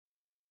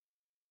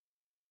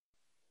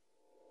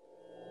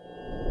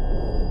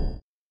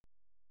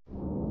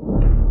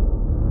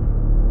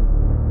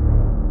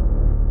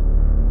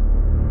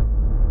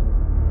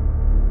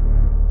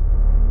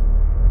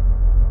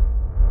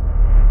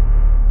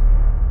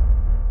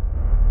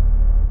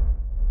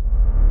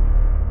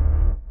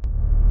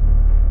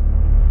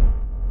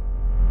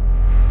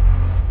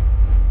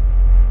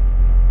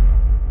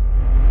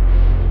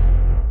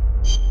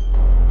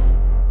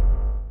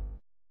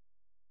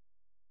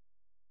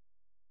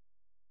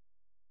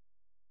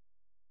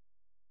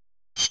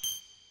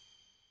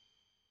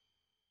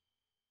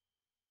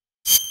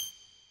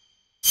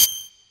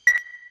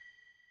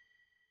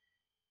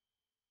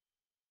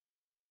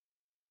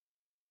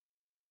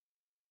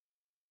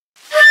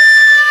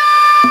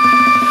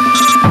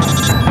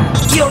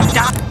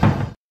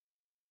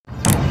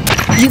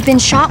You've been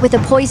shot with a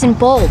poison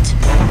bolt.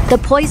 The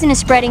poison is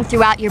spreading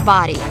throughout your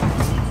body.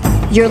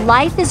 Your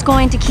life is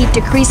going to keep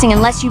decreasing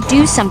unless you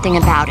do something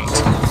about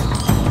it.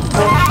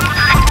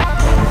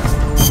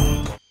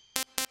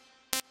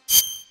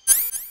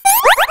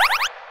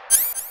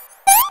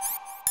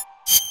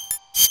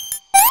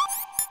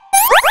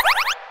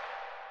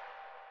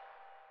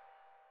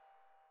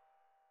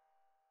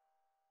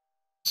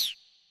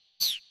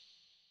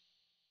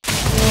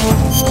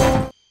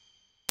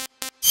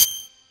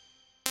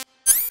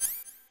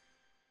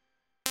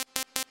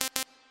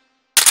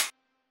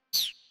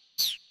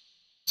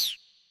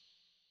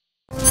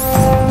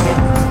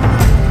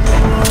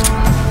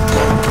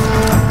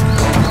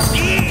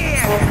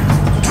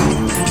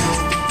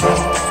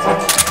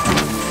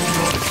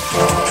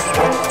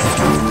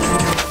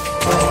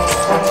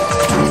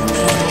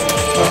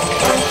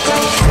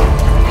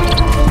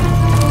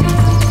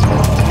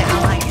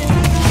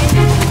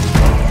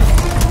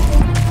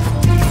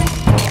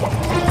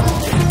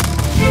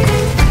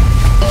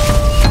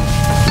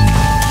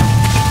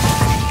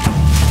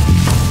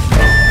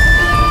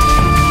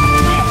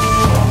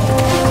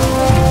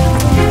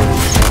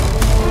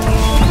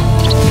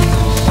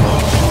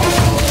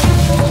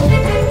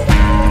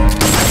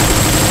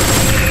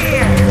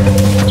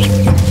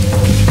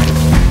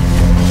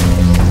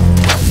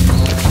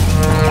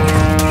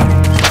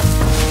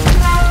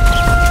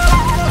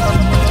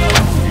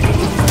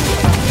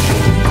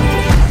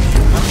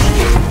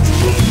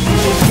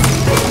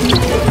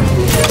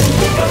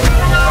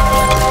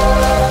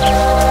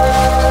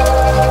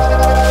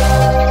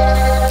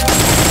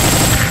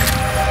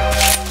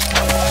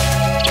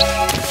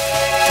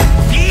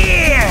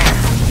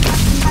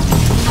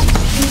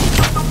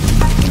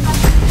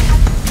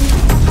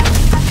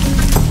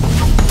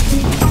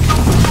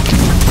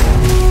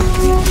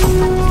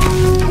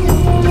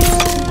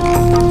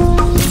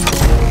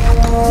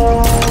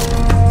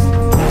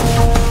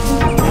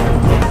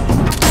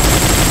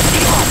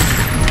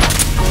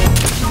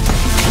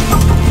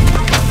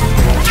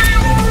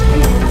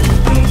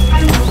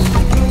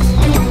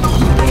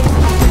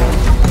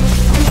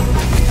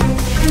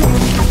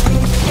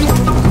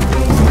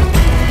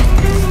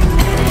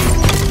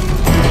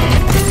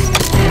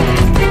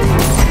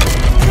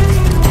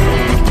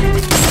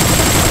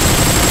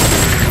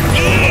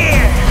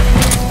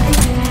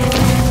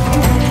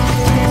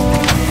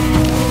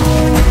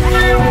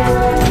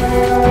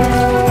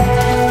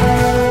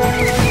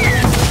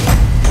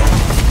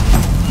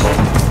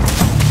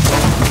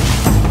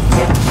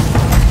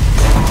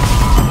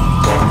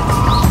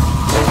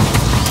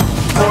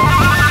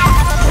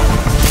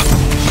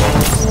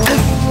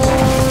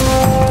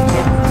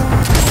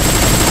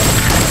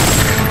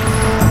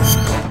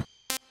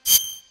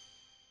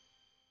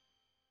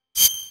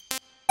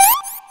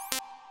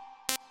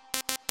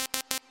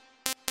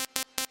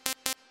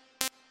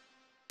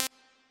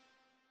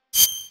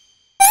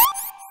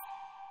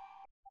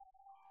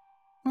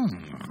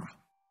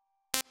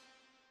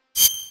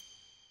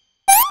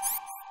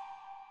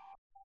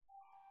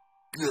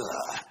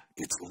 Ugh,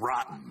 it's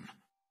rotten.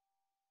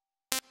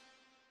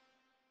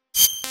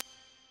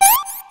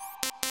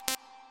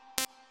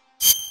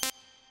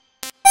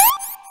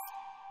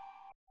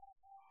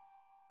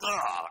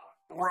 Ugh,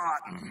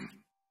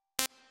 rotten.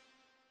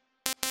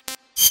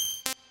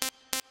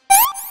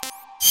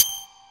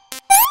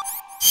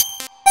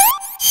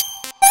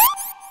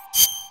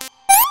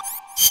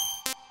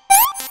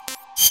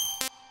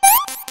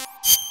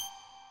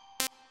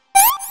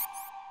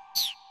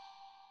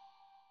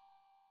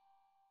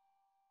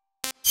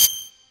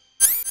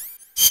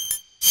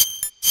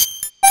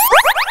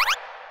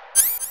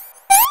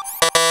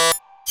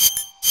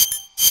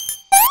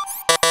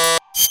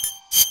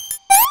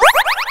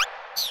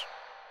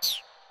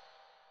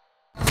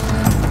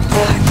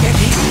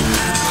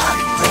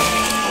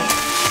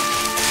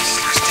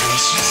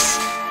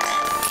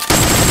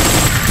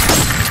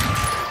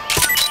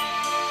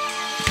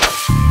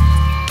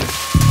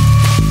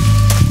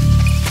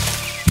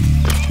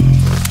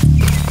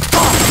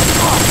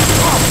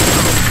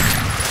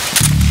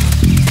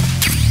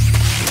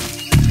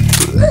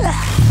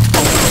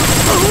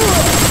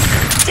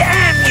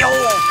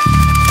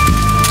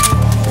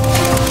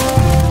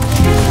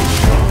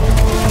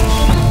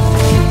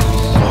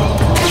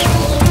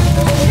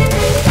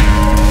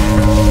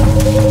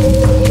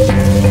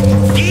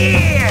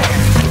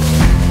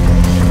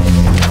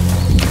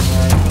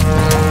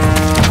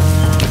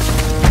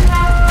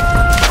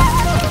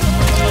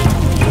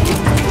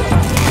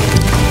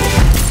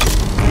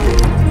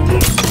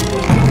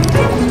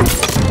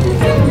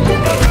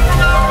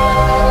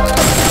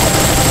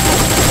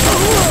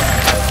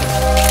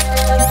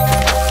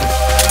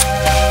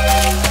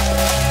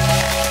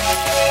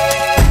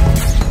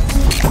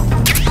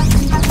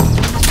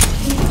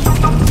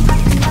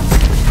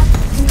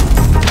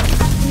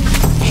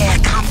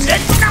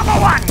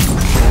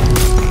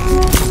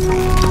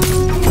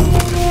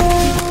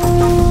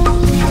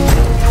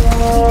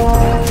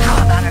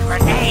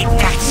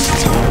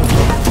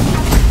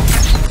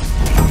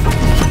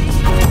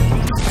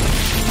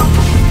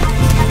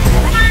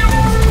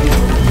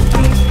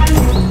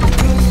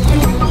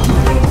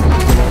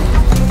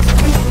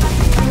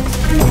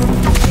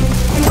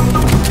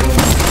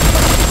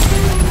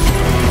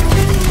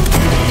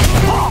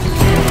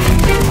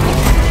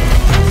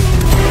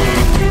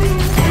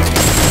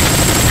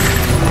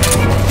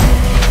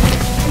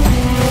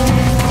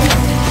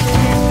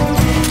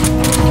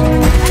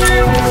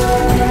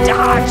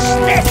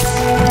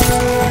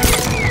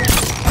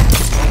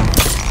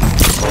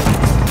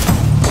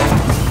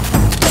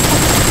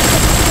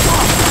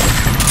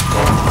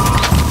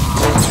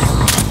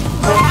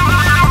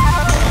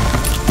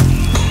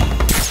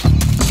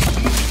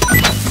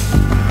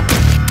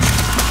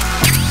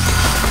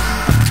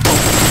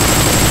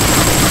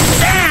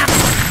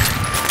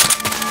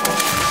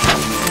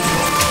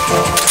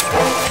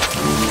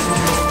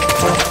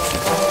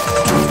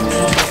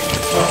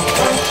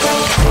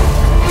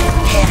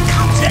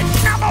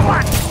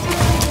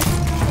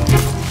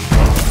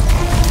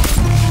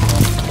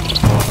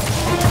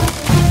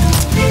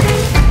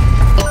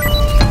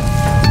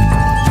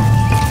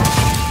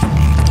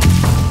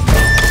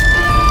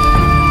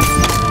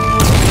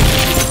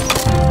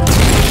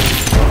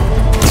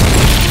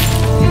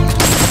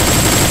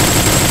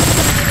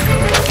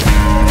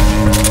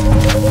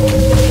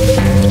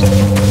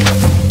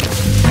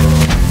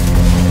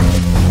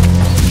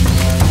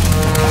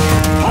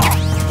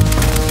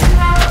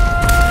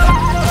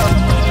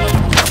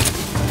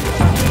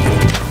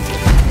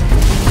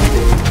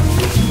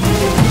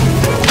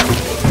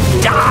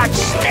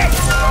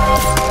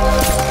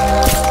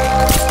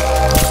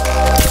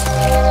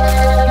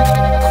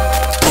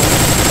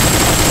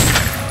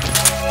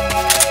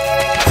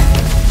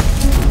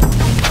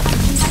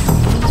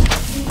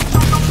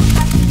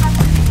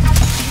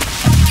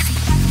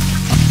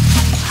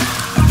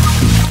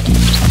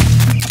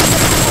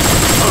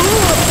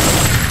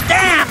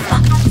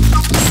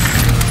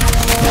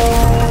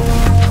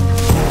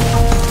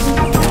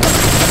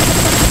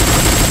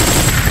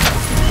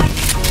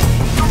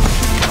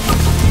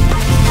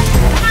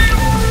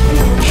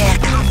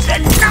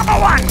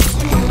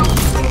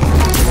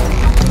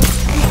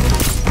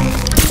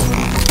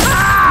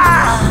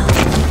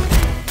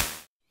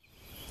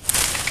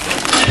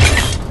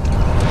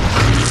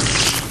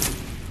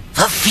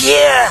 The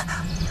fear!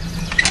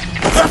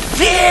 The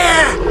fear!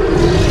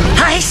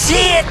 I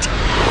see it!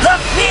 The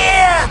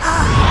fear!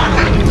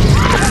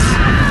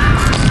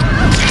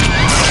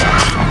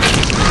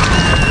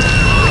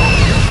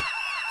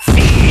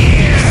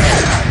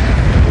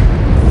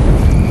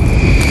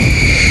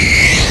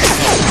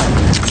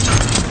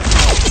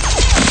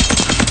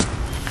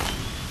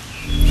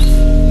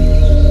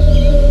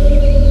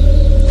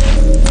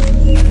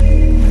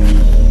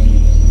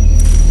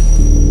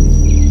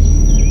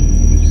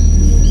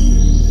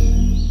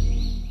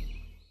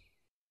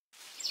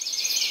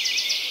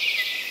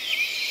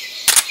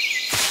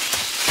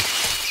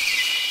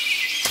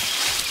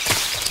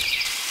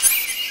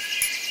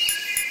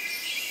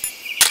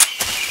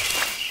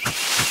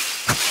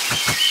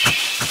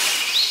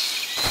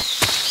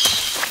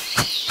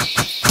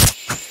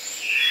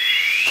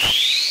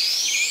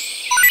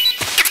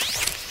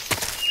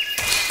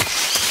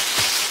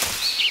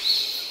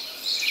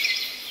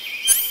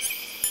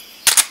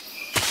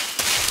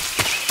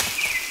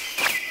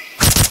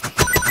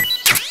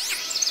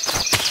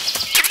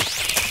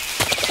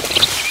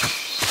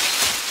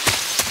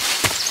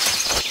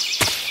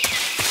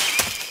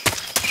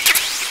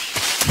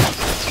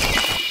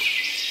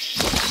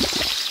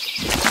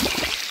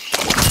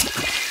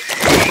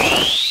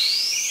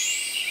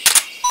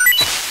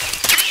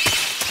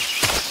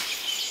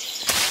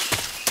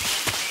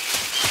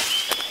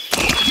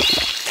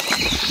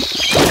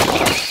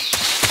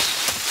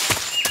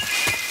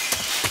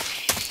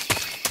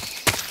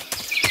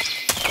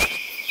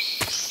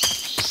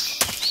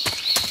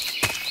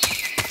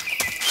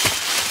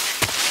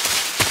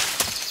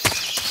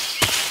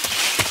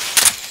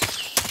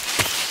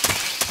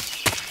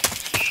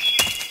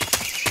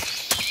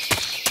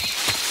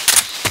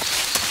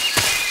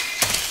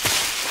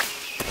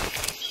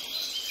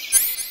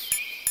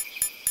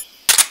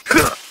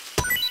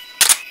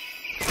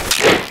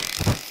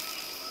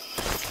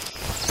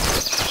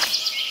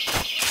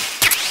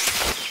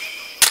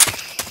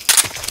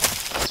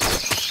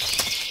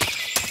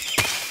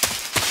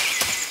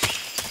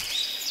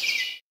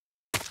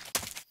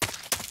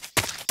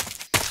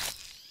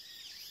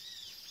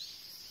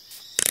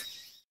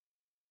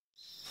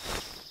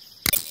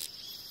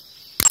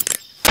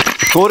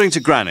 According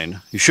to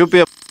Granin, you should be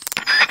able...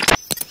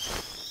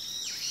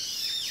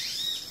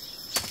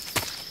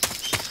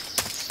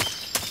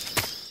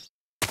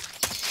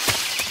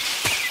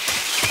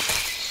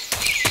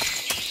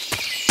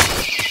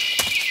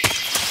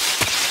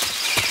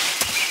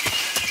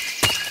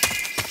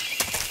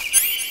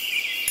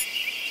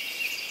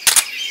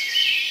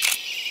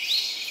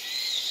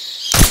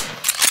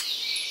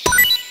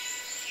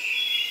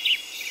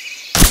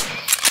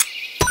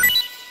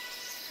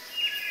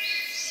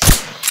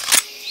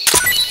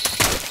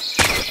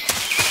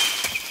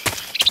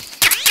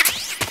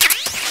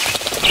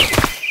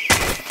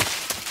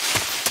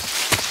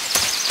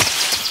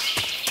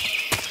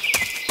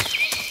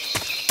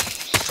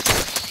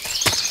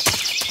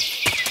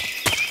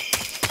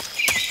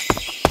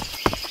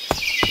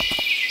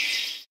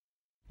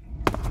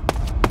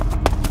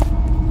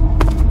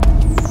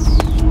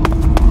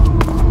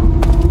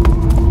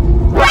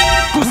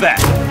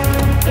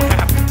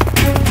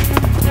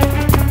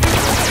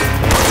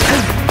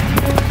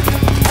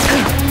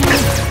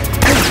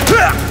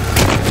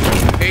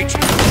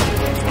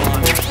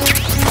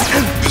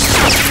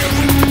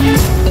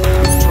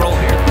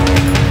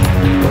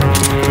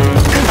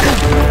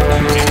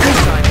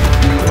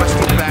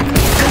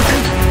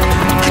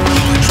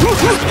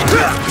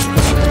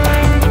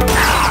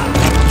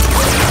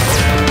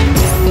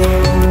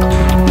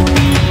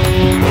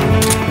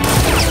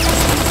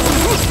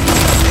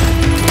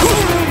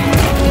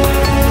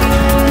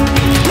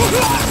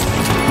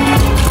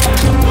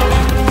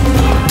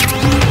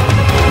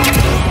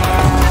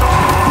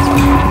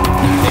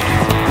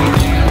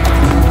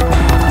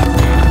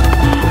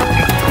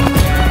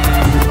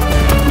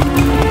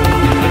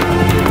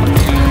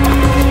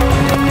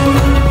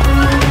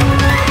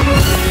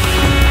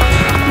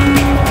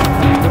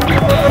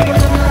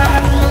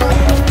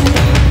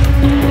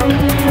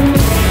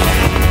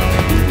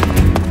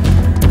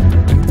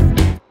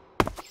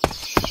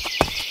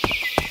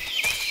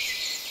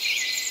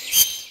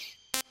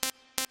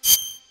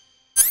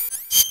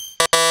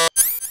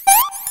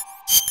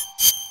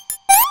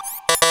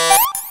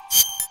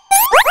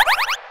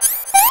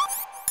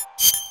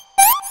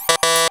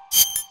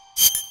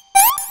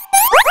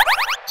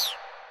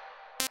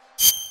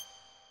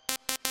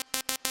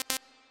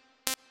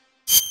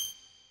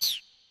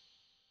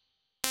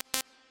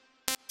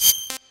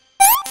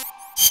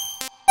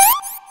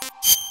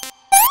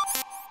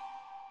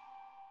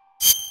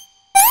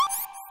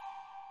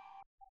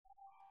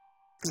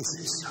 This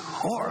is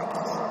horrible.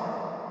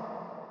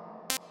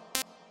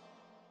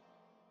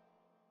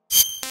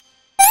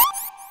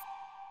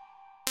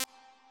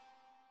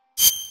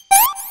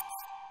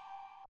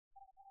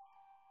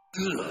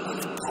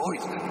 Ugh,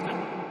 poison.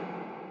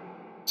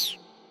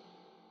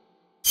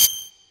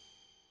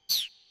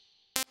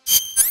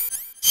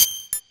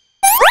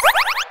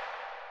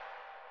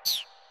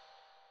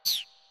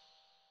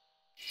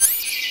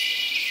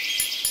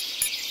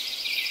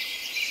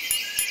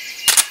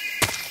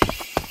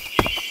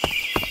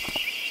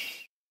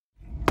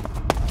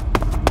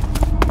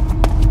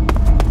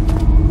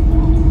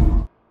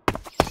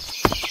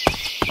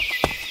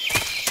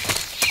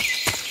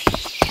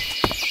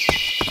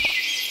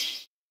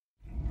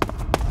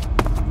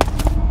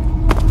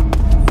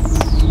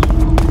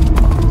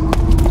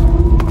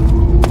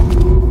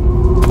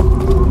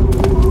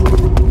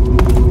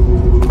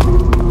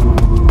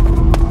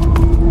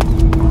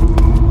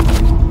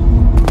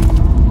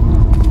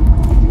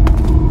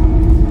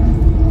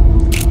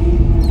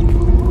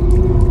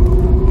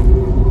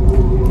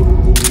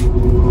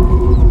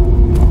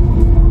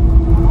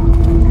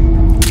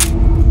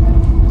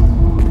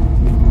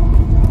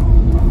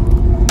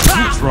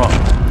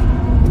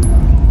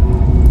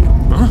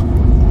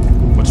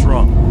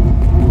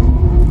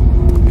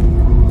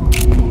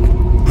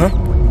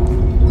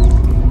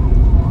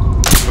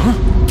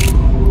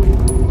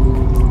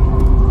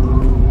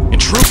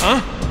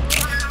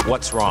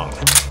 What's wrong?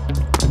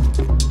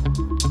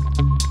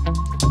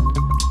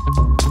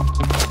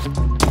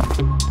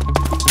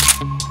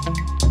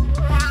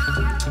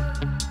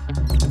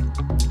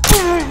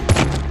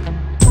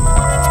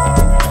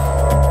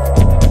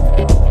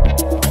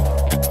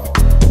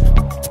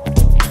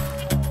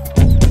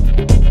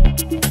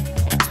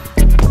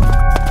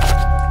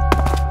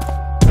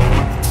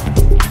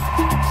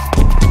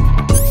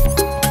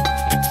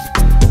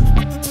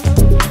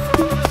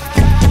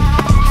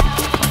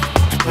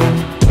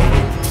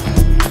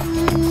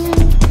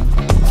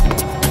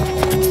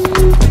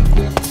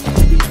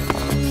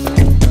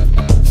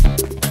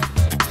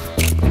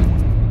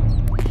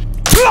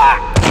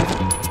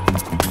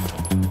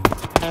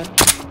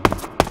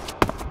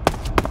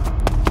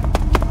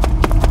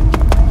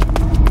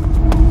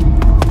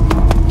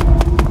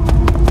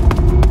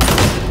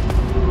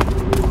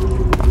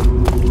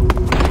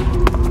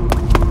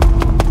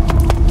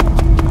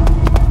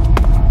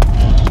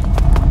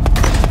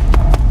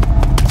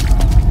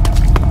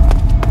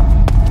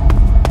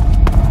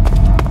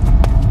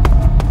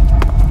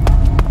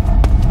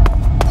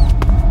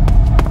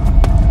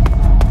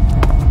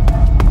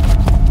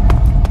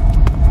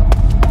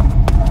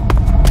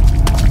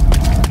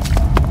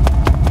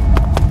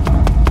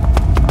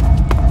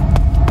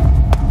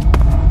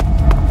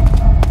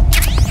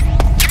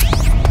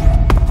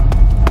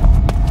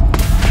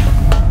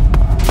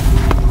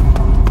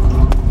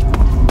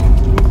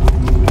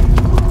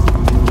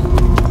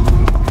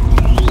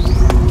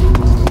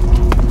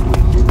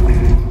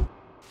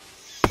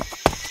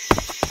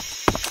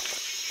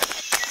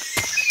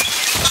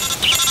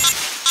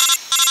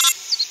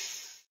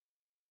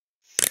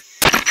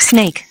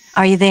 Snake,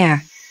 are you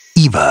there?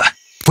 Eva,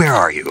 where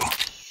are you?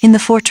 In the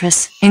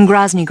fortress, in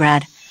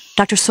Groznygrad.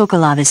 Dr.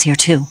 Sokolov is here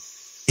too.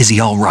 Is he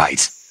all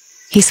right?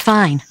 He's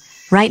fine.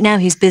 Right now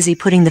he's busy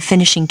putting the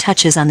finishing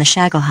touches on the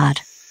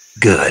Shagohod.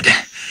 Good.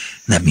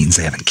 That means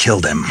they haven't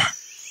killed him.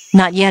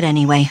 Not yet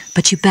anyway,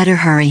 but you better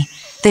hurry.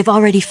 They've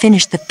already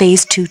finished the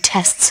Phase 2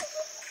 tests.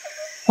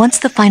 Once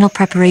the final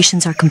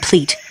preparations are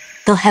complete,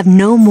 they'll have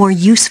no more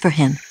use for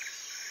him.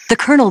 The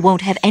Colonel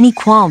won't have any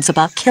qualms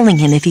about killing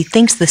him if he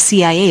thinks the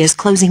CIA is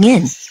closing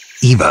in.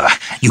 Eva,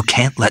 you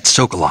can't let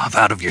Sokolov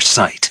out of your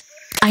sight.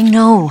 I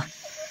know.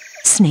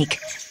 Snake,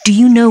 do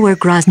you know where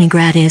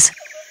Groznygrad is?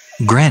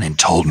 Granin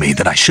told me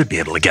that I should be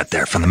able to get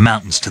there from the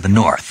mountains to the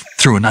north,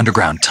 through an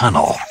underground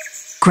tunnel.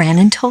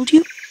 Granin told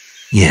you?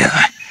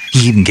 Yeah,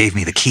 he even gave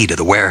me the key to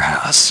the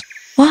warehouse.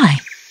 Why?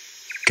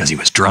 Because he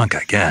was drunk,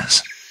 I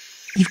guess.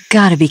 You've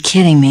got to be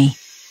kidding me.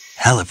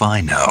 Hell if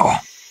I know.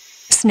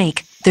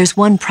 Snake, there's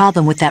one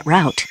problem with that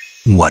route.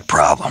 What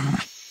problem?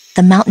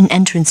 The mountain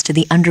entrance to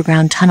the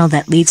underground tunnel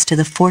that leads to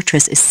the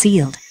fortress is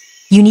sealed.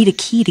 You need a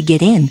key to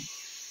get in.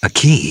 A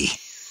key?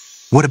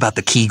 What about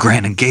the key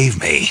Granin gave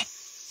me?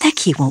 That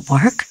key won't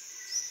work.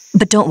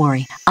 But don't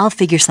worry, I'll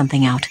figure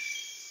something out.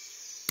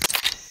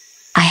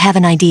 I have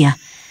an idea.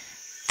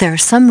 There are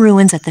some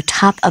ruins at the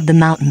top of the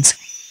mountains.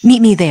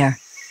 Meet me there.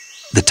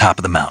 The top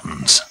of the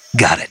mountains.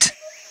 Got it.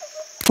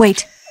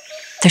 Wait,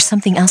 there's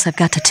something else I've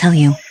got to tell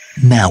you.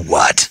 Now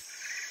what?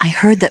 I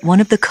heard that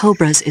one of the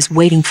Cobras is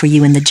waiting for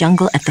you in the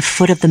jungle at the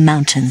foot of the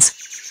mountains.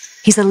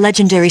 He's a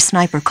legendary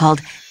sniper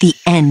called The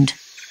End.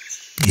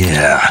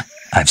 Yeah,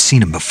 I've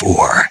seen him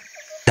before.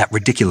 That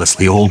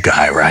ridiculously old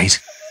guy, right?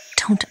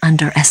 Don't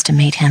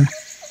underestimate him.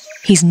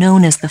 He's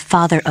known as the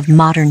father of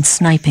modern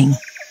sniping.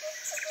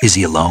 Is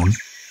he alone?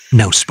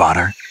 No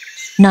spotter?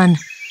 None.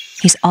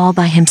 He's all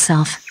by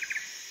himself.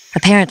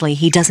 Apparently,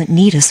 he doesn't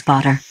need a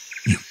spotter.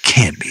 You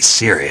can't be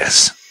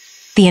serious.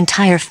 The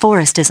entire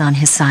forest is on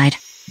his side.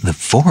 The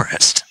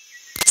forest?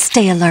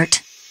 Stay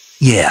alert.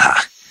 Yeah,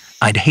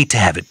 I'd hate to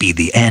have it be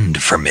the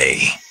end for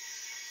me.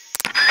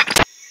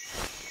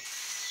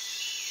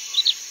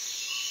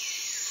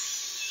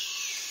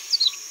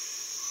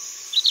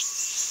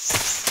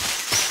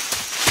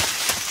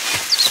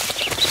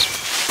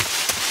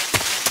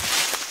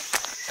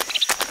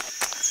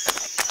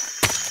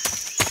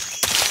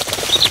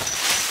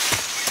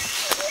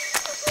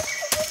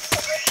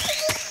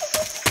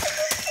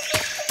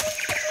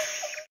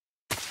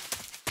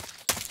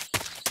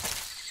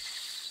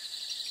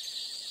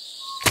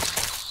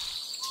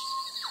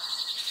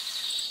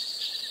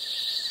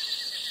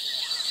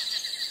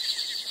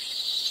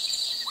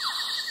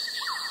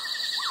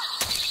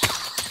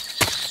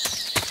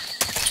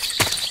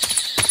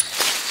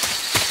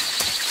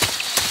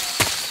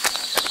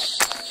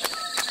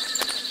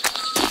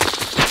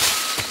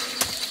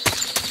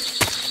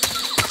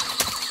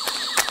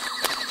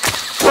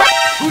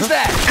 Who's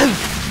that?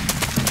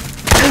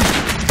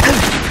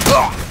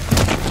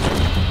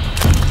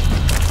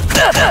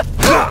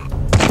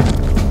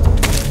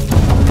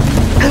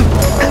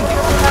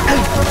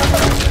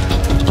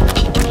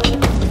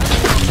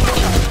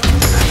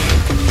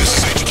 This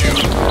is HQ.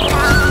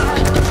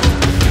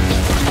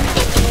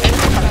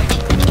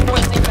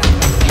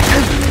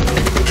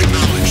 Acknowledged.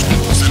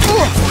 Send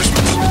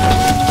reinforcements.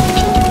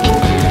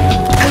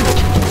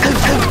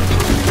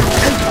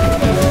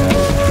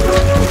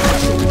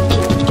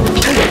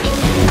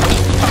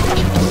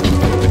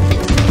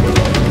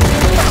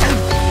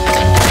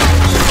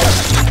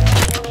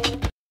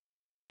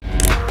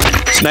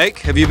 Snake,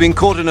 have you been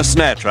caught in a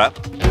snare trap?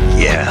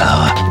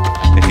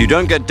 Yeah, If you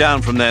don't get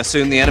down from there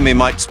soon, the enemy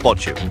might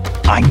spot you.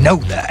 I know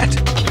that.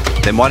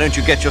 Then why don't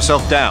you get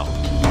yourself down?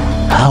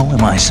 How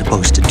am I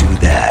supposed to do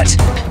that?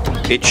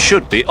 It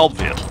should be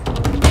obvious.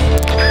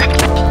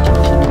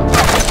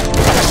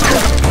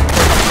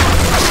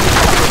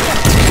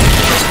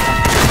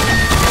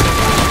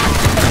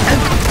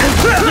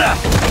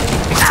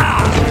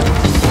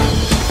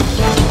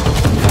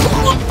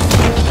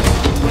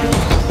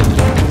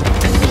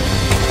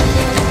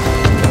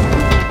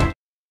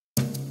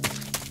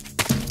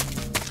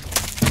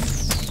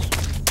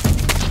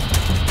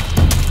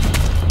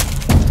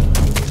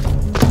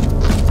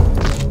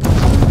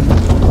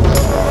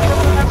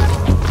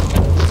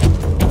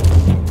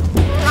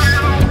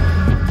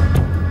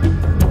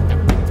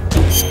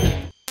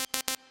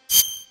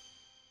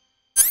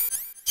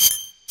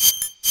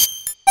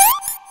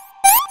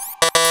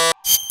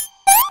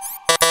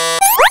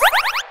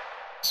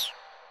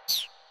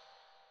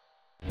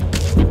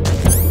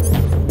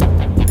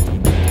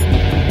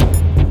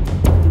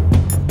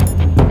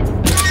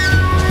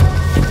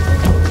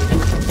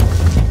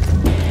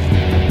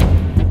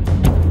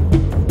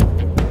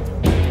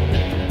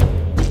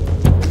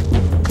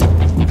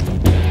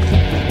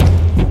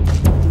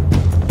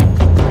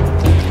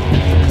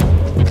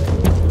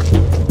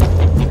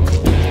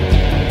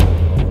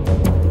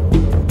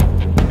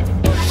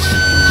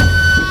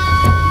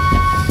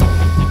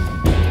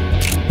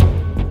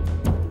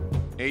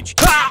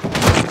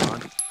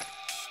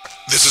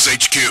 This is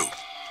HQ.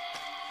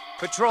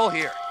 Patrol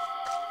here.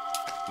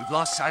 We've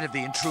lost sight of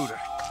the intruder.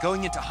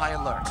 Going into high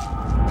alert.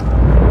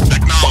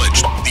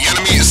 Acknowledged. The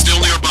enemy is still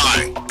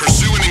nearby.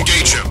 Pursue and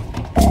engage him.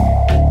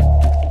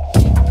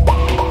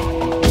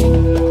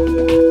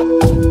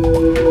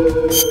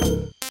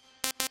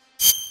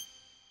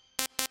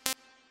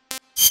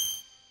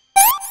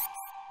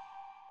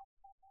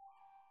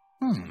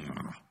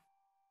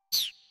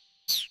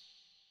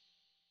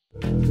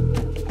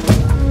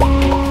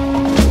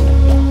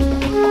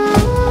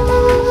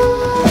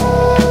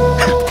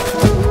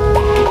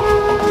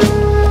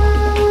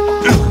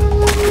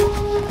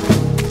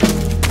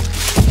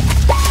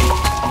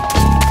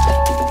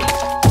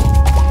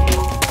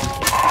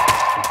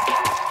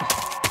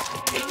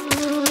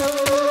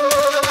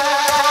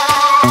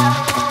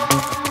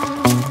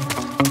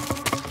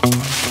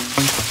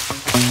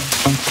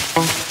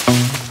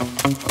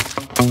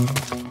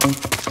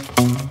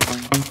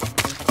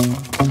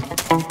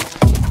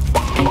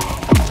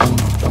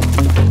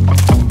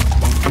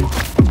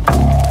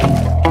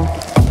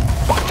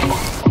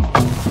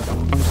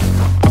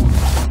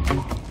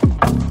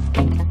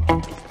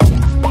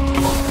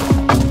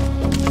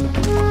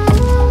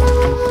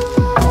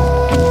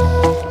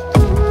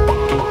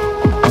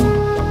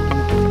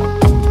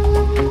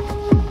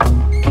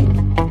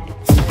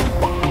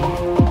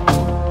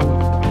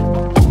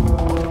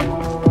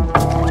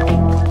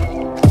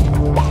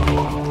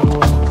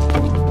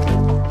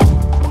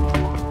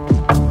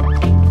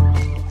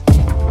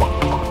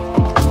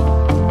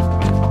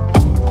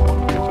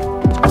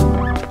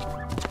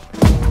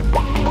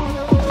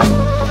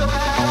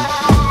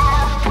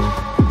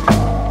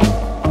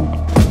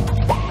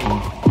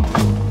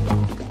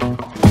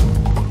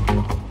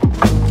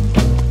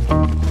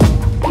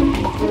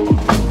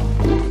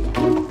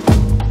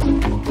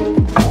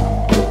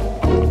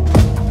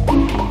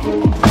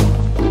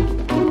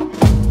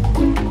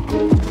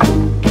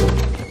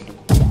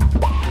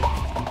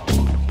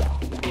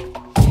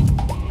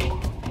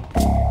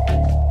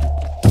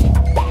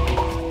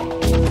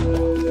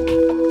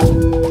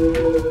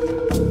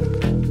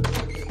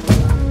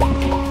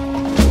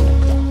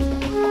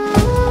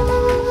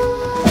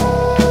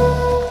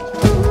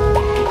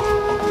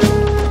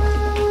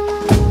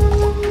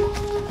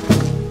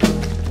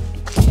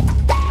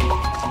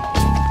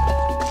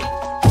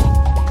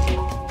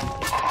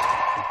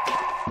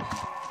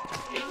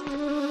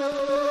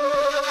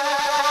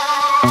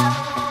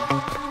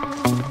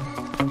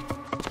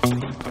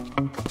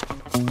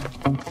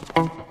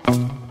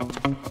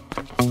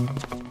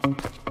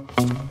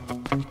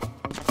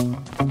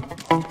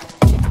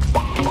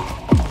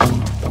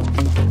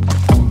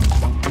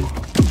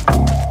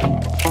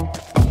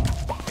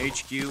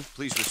 HQ,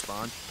 please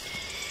respond.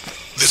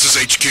 This is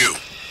HQ.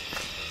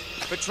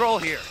 Patrol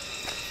here.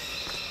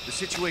 The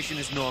situation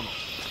is normal.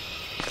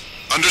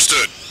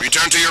 Understood.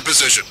 Return to your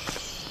position.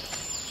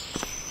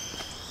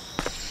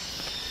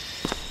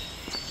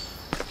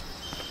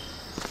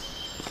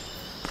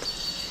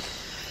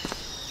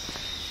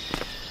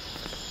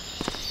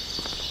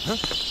 Huh?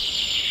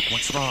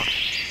 What's wrong?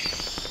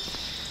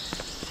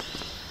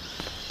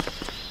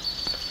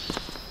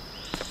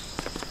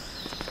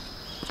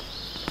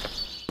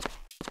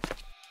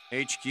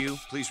 HQ,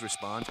 please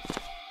respond.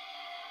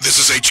 This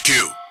is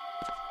HQ.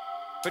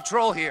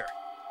 Patrol here.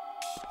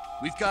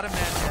 We've got a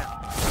man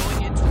down.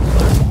 Going into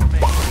alert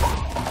formation.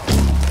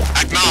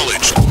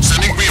 Acknowledged.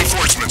 Sending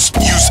reinforcements.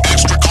 Use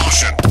extra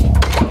caution.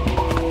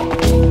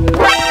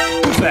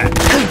 Who's that?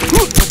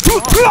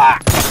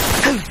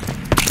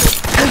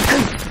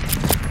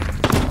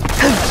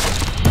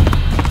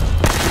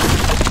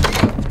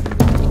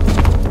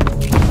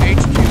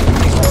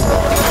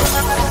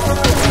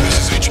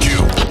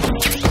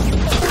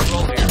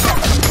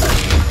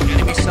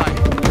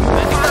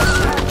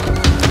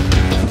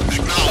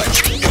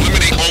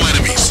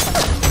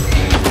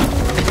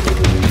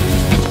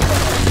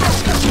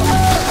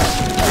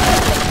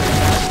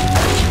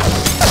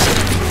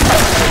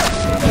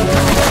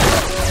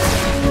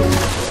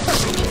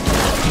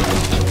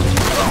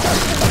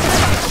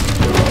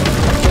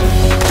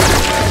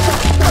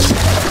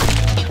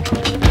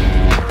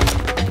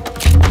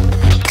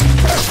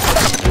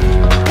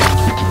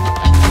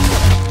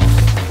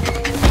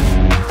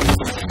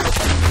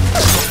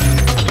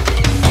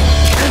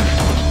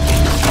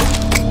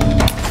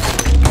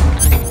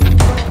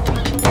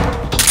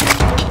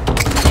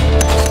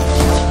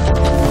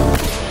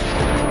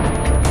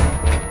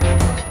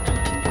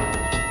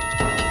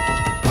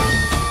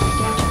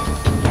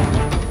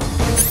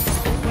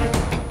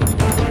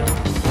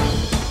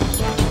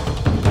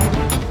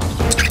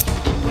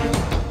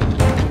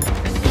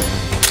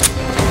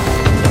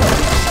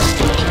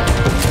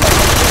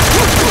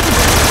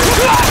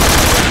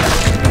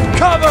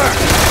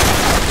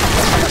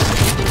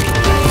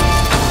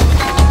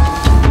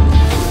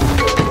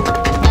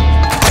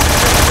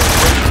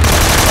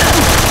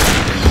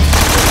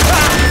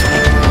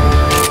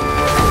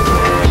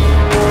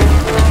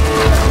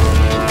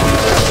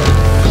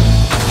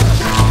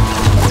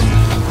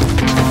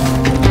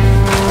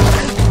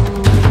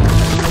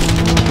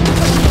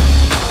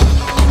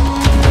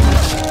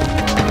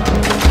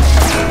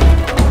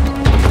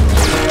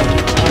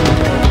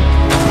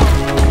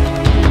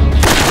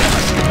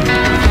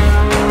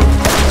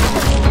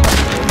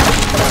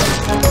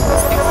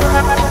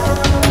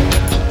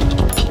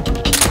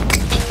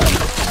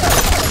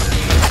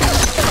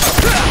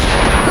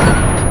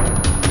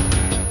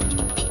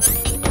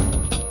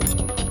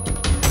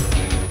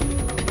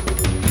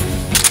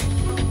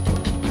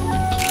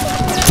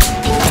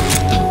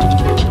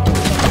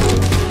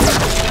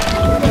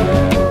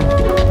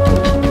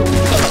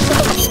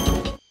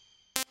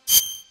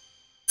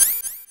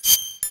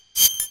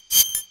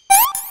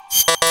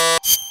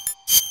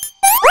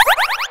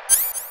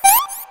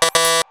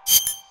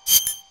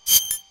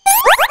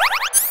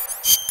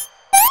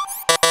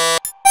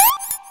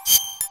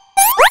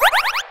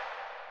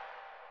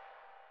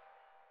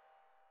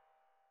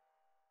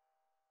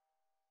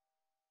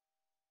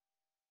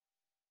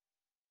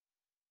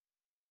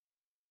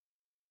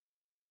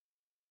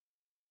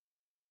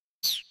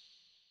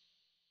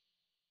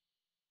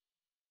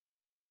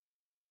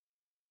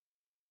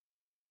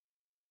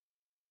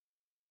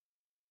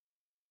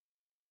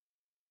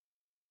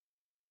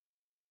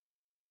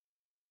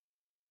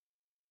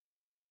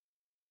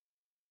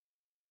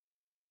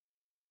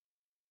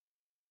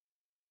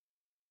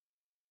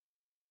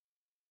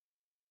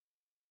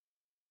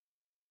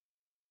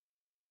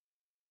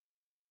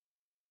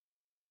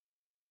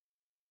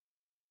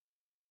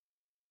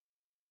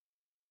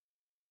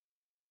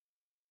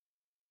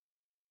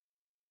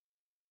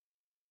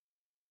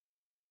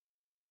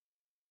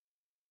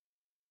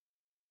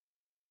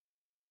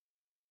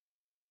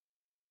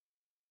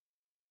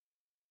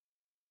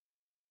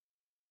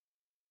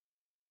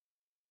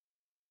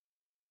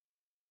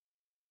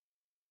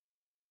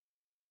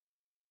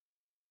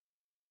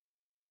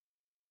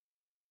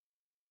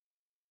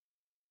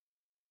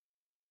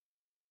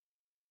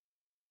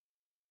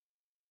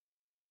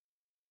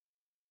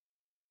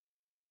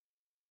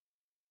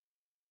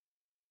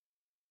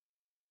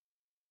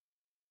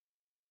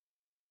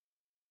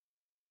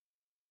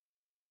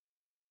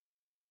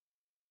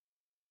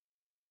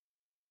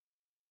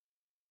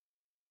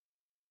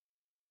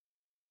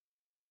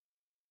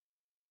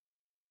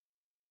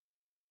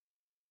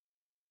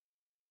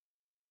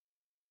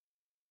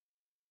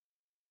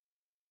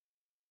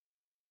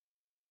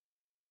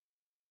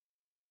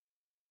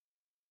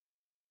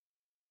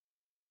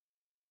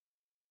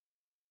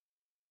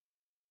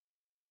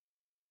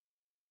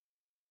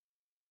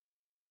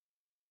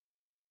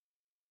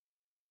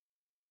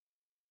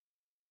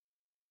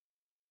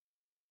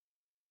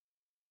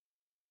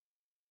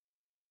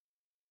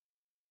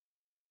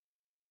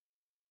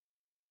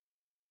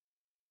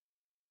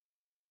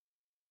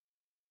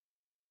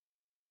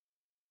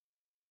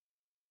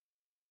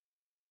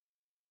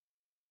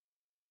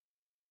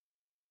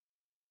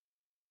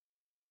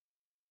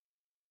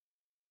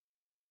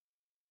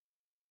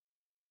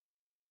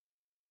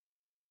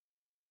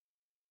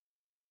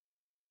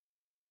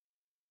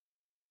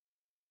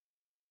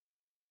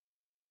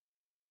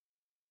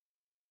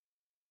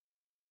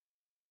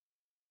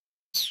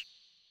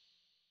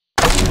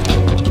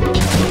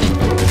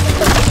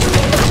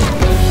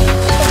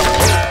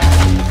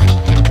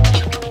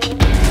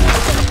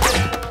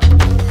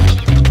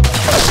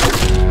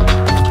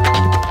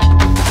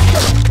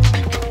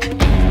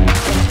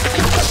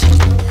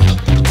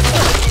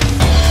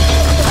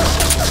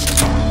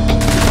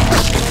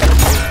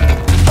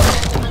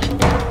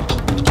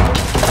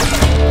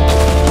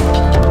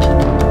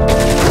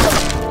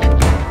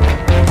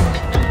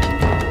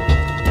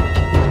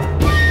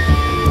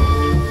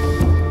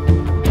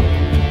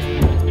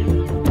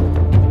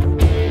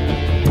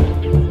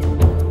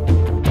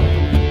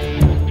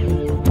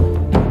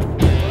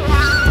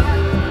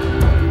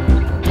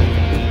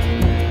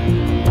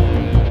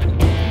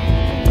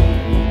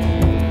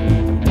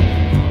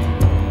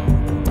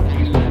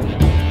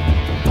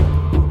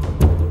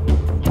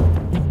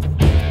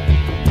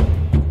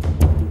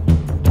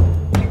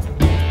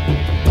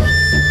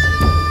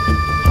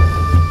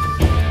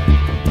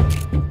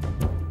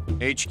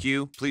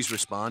 HQ, please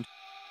respond.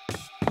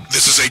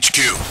 This is HQ.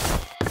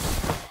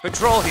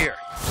 Patrol here.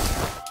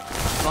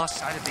 Lost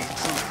sight of the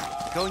intruder.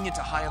 Going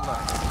into high alert.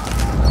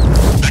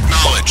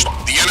 Acknowledged.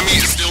 The enemy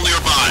is still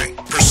nearby.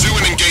 Pursue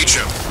and engage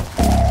him.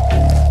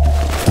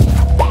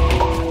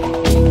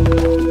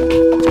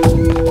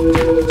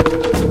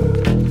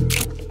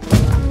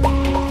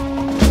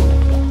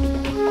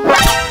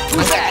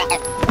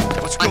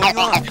 What's going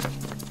on?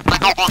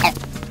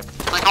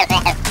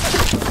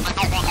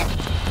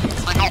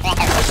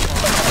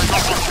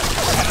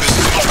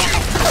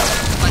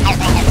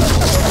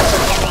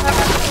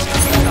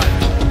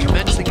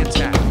 Commencing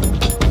attack.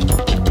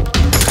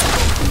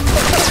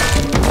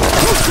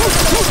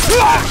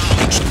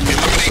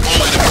 Eliminate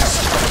all enemies.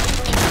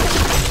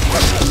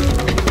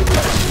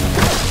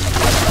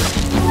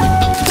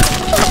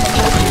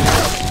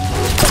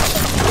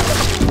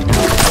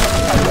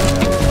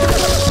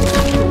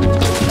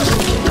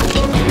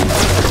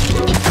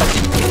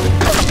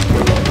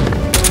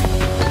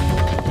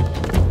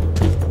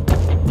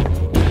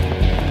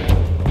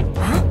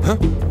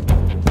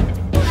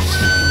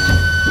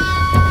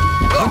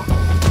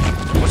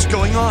 What's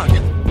going on?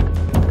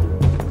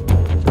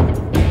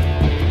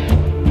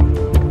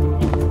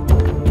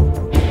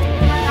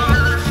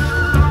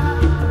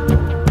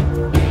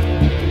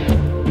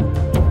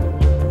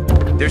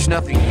 There's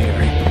nothing here.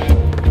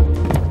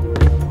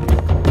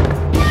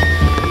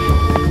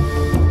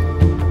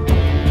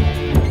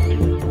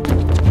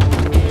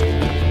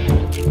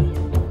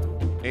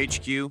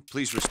 HQ,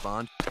 please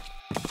respond.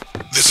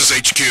 This is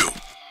HQ.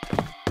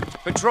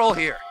 Patrol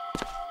here.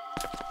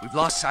 We've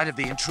lost sight of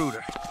the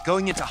intruder.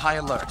 Going into high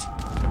alert.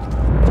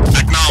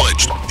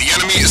 Acknowledged. The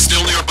enemy is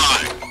still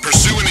nearby.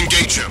 Pursue and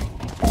engage him.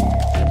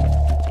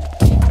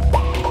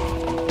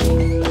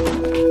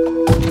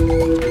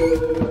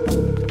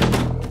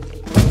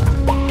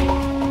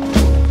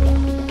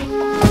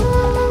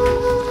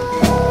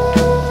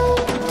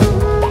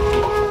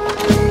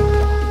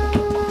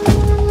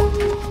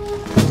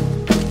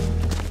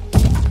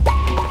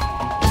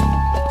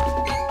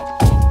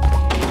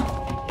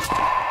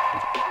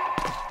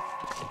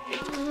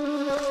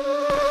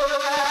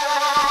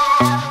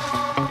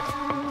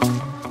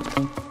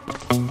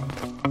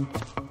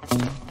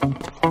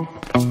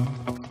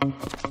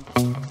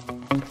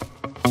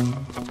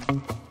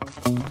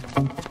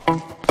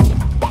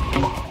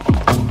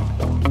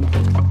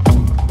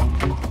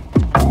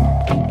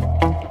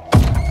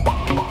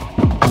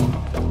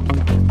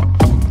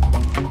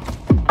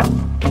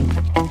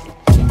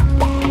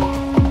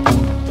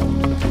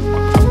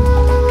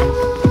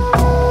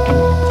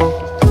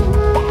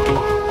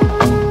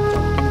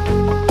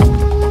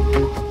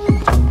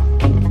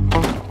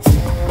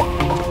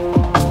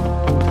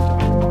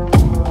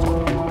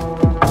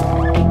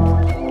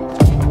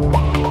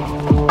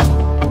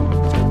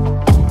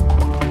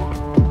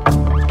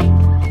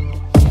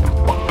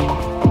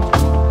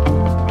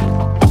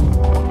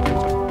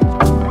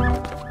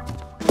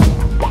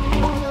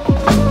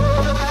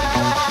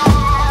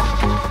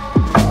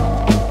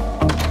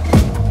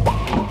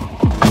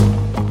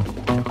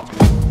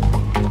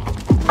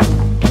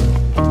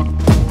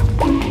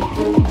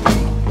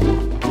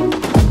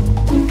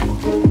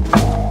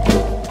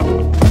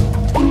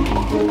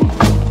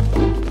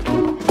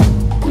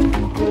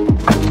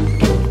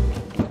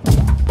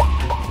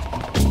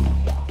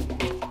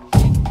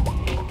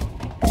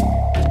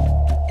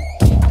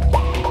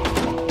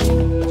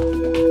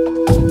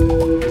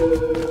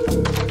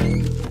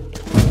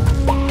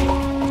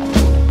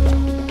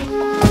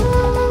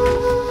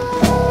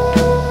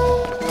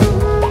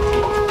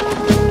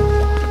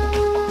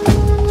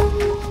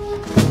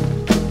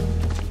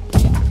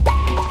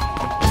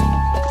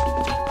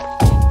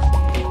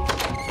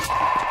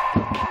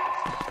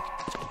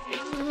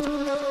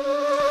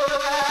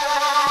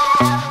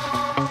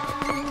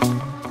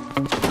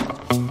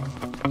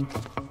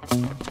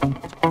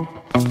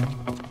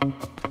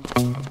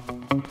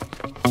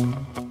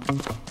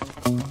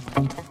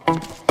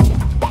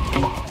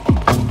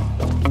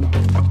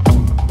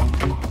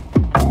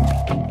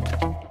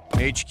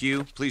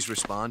 HQ, please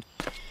respond.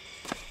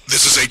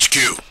 This is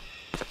HQ.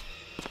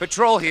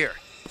 Patrol here.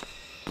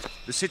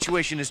 The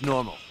situation is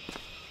normal.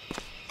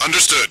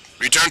 Understood.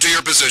 Return to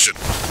your position.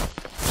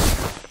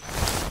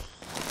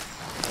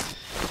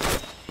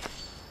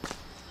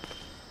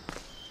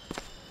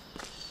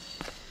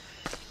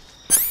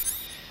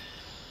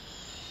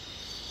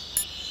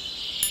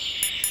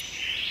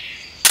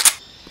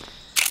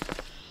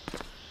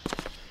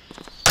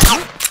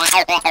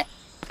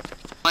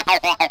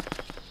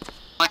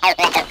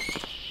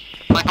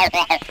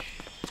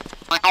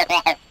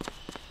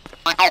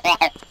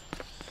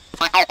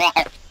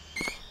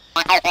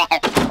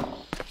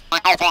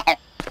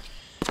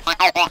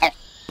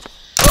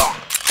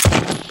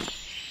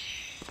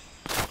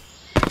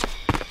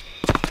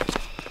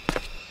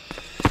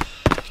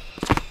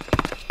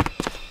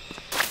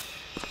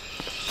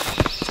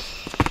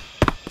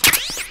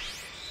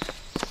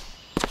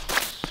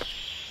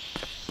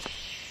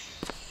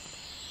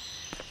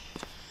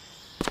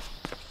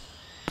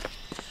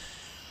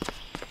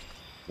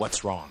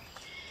 What's wrong?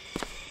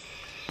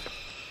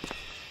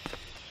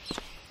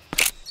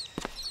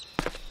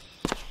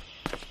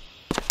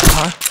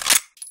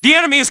 The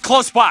enemy is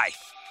close by!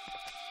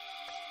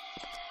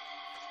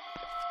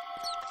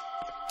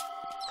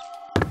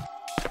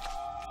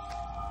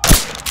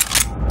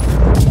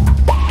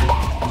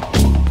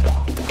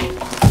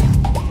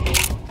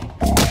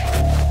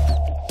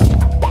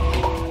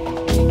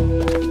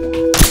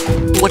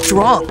 What's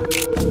wrong?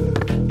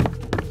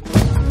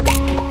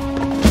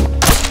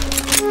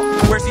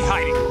 Where's he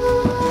hiding?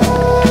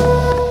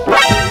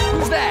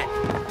 Who's that?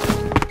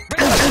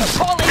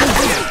 Calling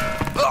you!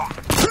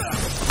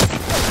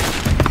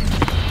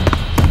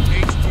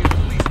 HQ,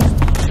 please.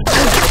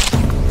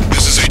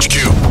 This is HQ.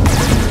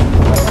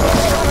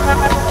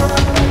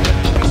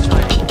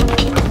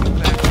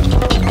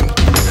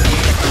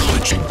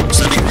 Acknowledging.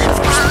 Sending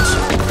reinforcements.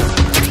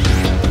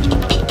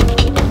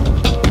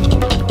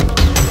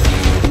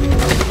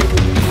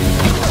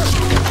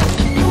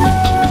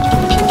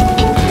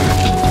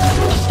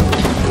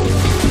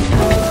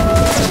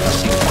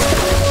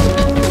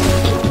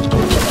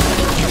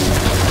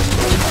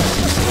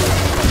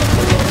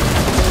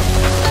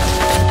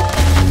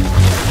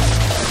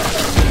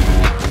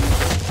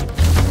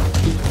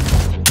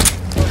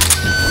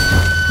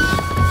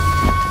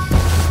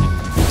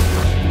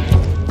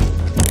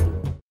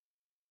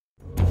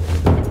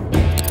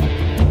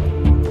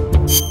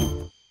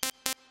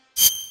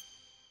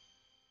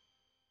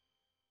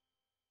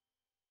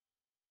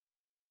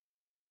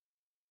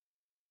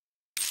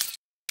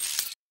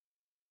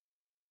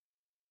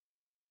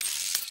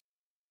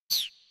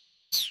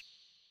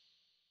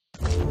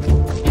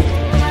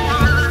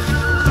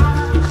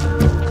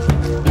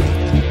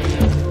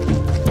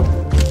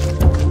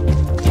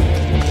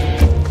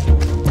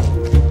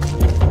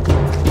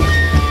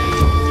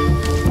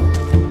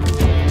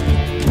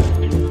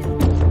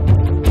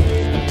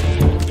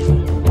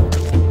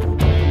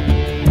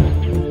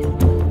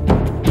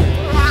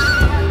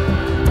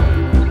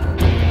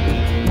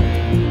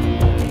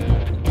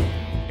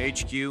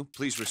 HQ,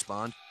 please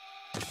respond.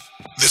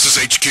 This is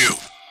HQ.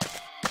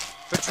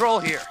 Patrol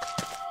here.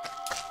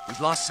 We've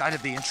lost sight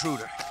of the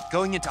intruder.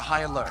 Going into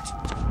high alert.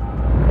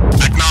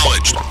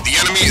 Acknowledged. The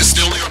enemy is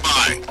still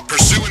nearby.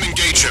 Pursue and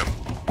engage him.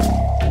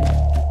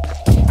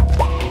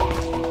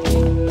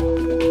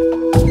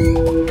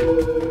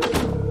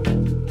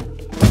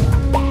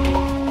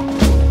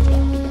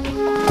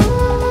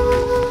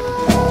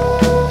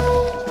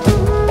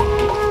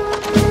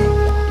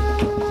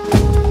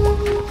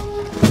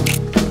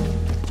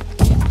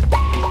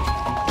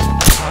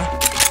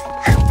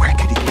 Where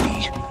could he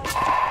be?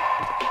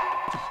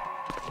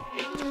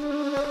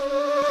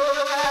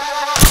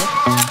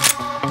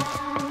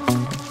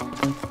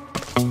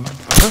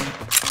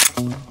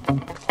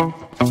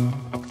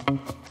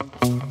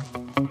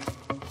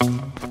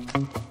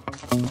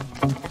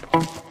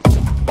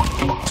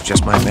 It's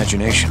just my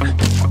imagination.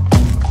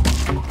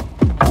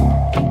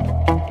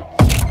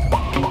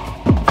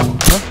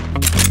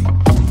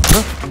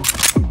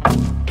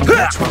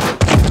 That's wrong.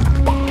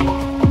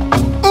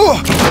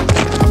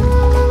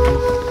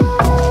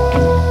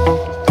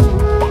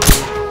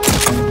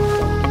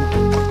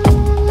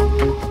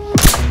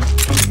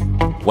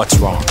 What's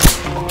wrong?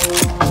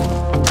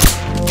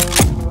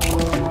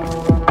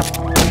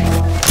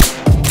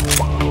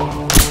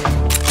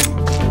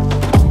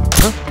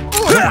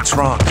 What's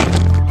wrong?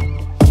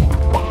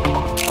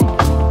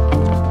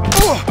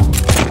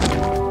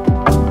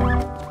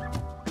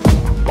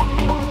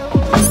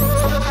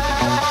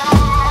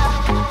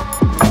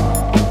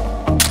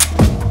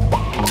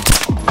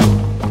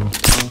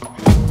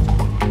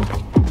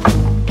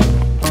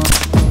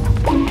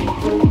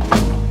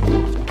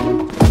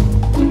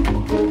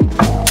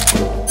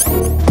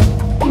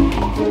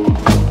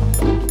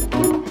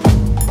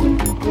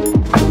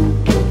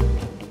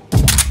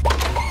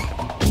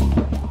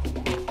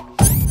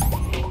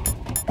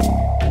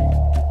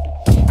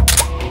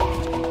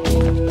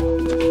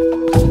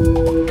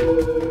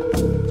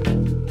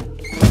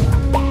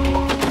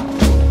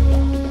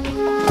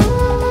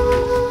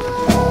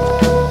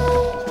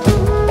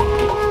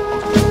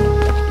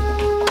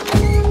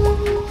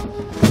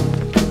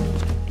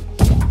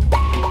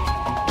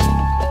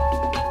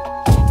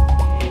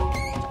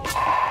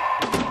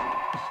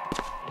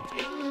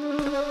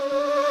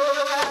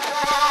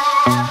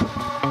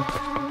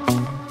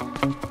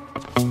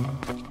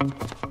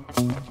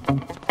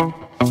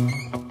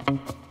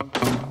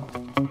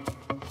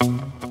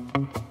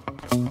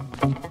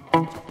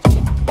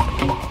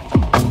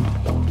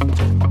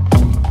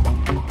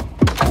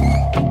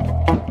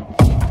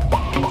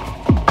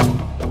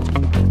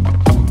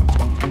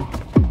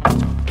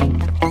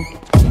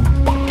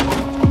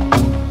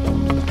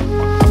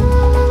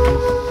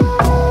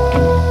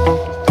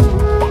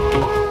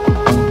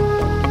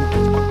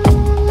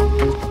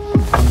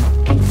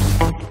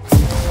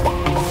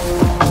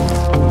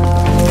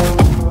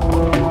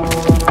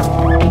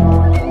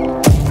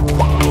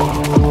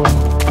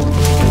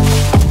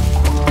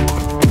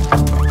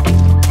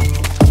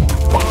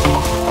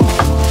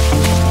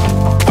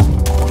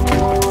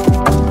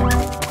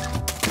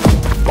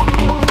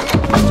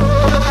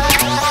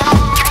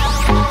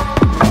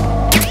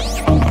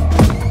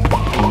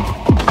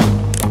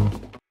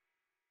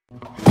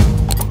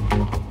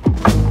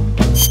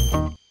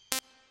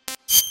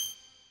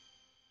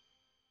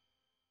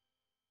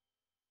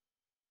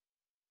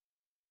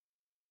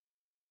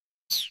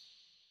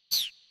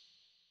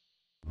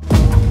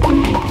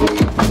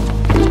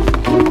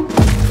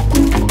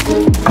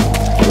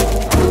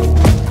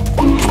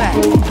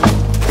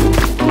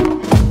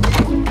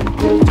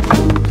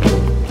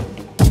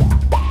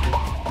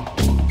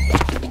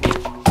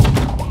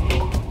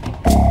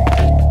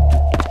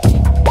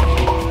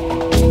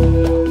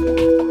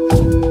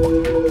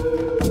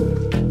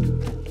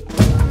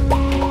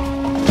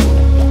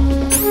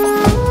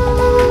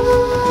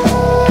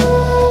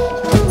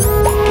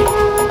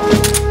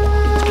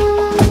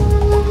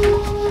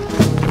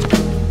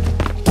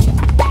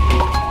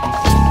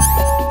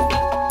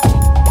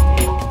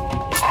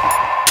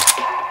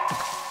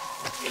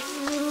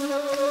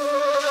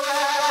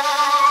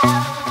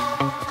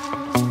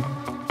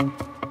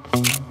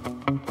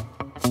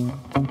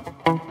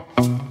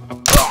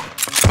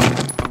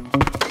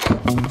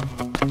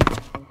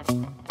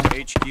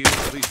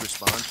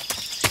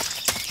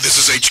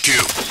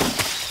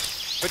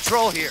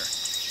 Patrol here.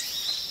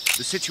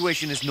 The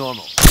situation is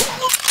normal.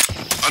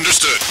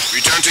 Understood.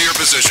 Return to your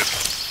position.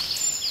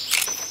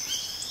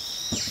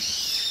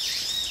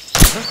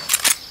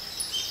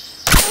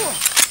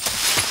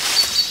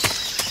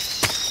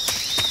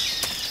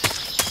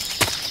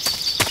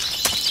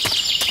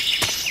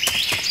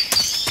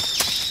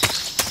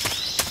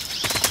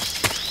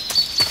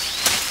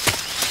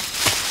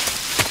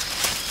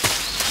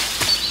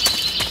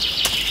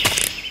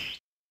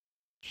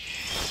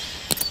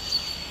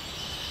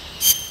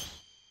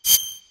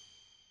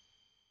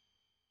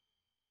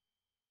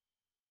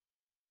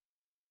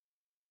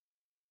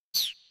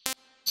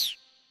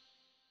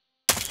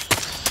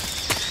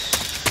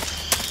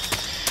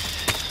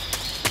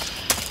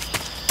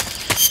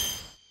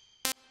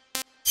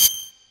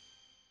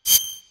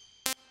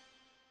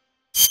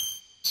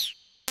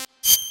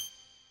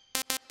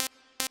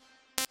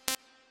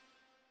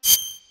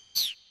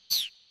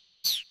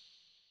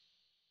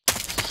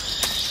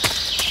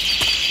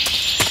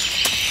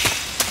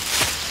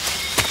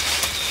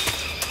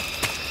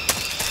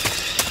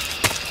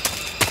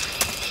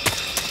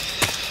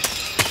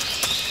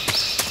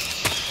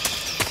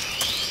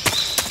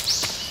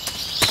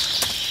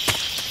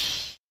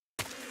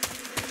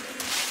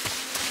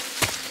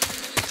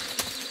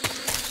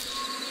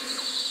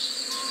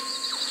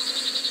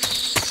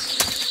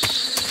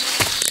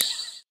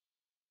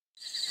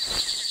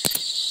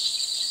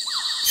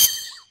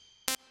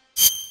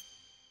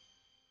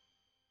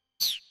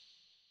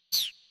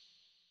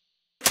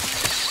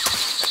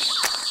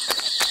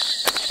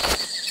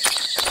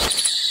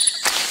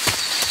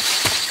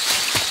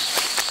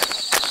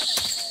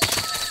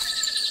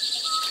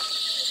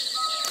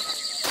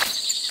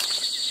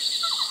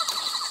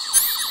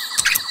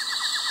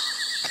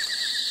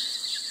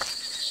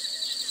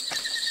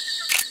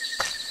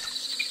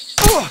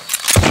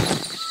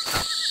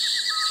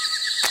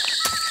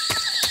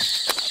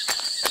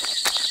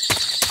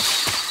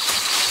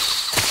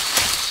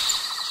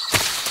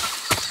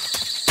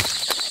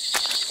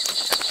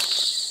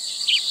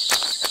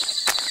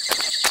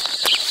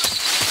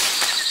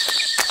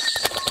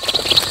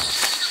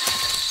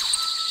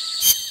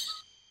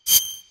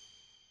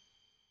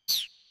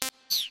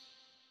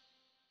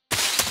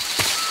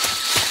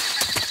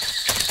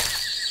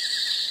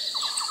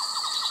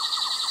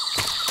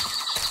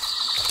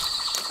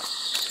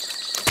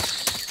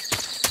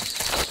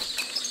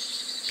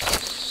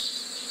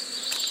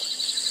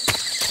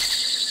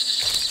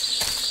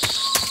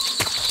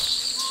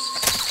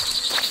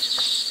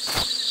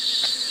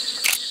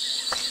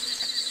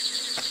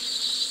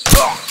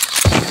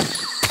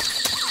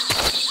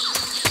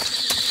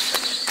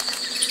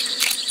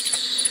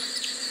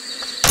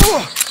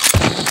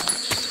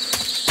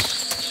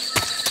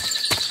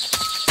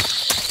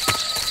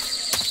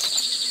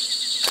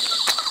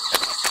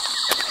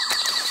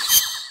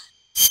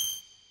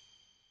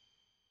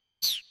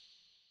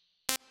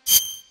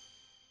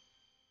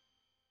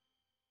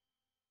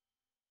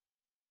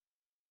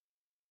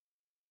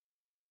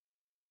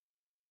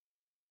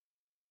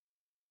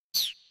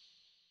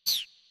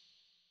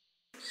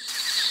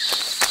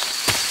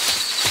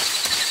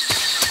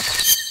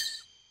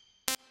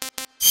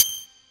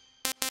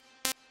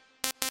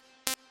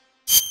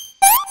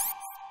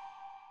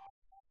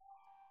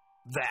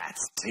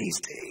 That's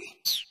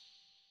tasty.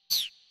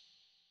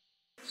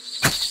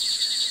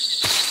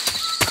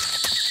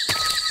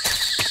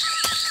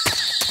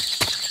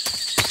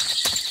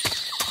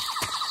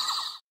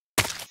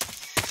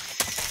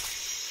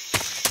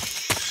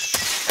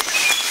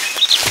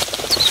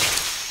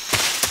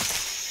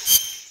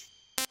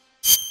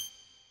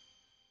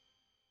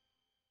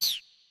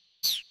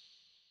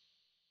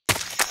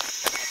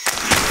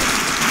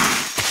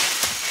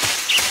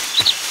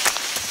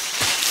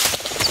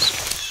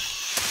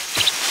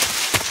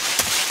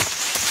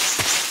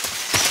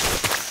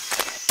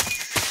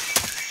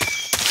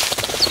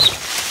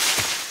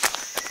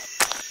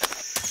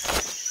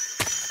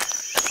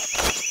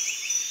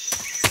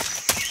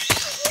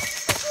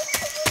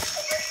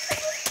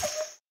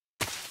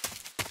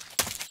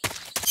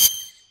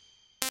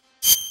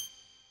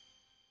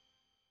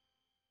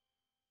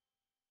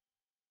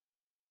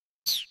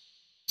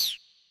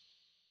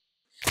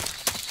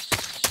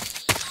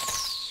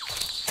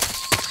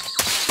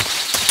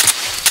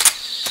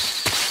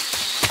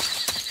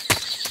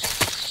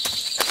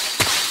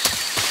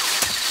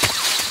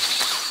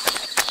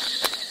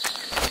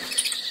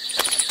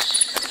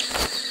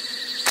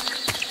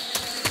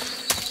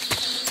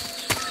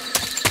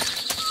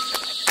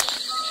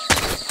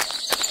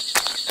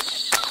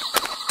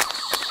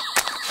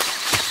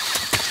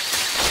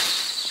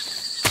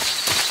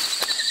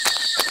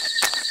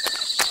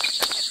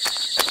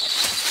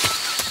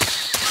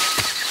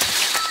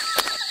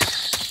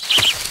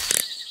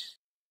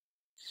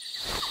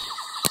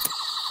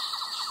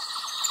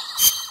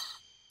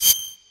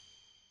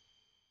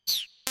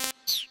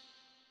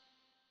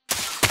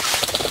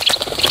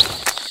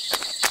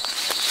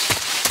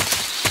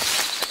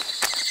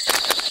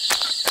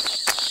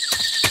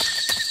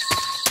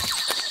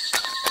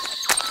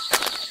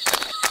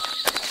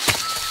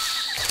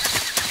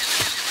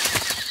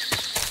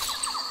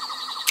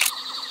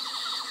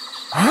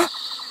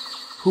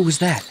 Who was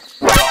that?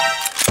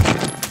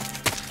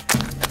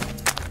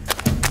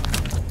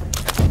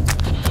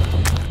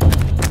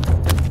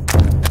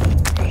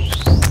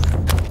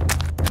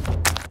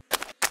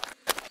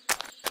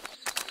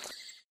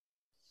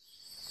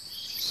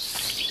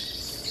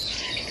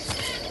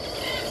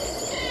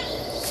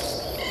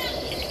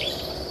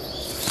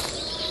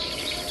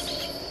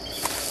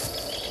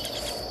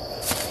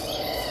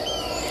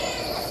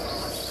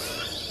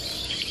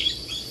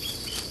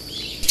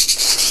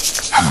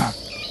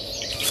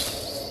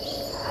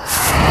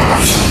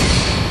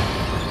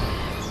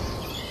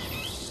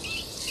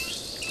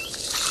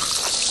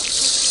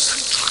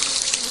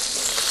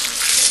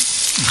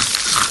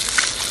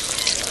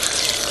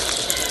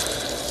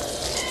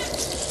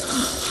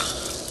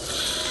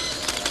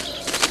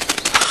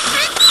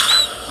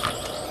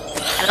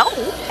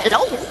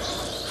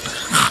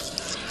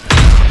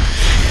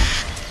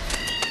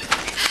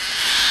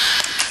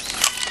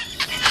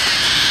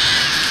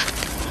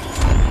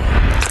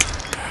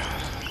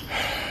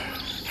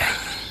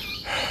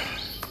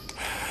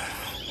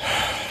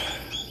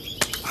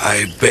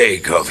 I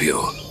beg of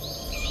you,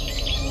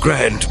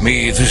 grant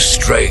me the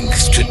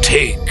strength to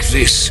take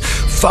this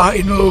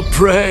final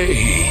prey.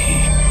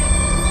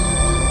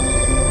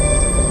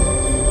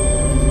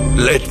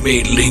 Let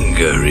me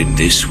linger in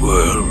this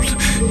world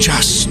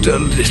just a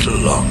little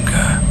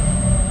longer.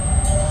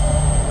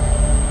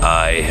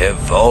 I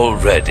have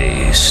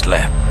already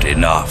slept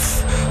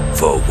enough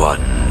for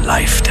one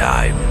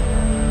lifetime.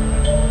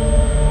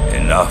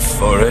 Enough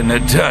for an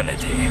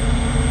eternity.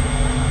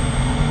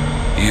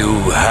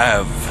 You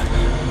have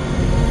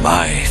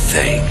my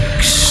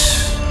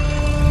thanks.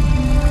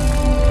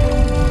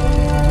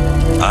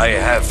 I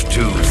have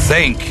to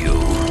thank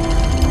you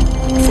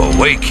for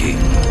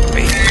waking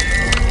me.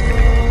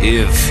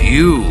 If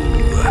you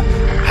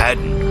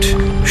hadn't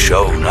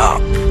shown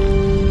up,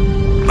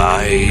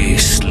 my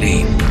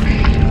sleep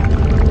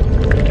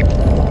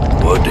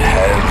would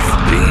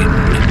have been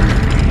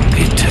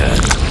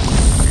eternal.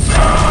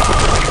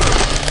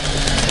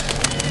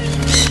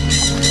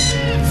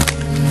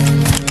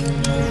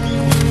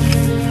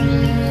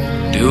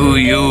 Do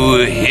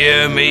you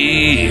hear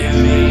me,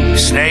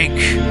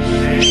 Snake?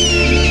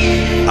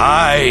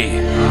 I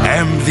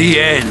am the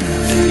end.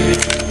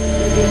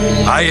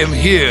 I am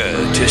here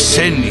to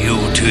send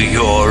you to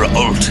your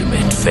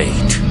ultimate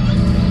fate.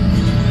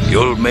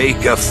 You'll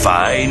make a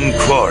fine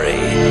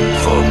quarry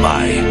for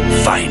my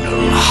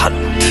final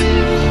hunt.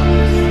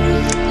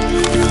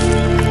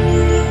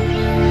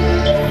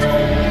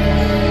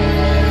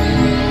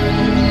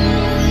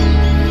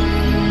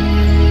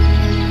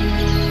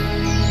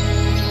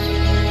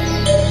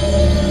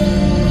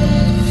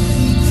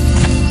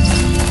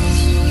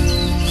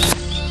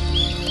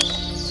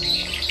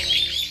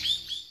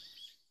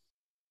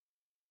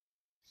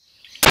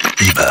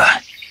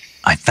 Eva,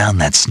 I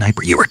found that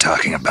sniper you were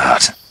talking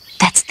about.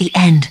 That's the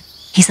end.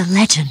 He's a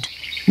legend,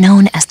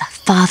 known as the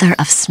father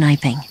of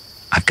sniping.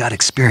 I've got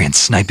experience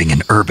sniping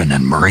in urban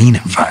and marine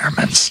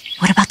environments.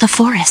 What about the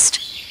forest?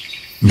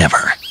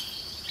 Never.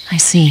 I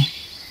see.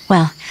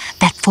 Well,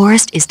 that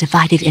forest is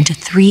divided into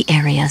 3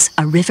 areas,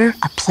 a river,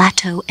 a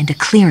plateau, and a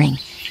clearing.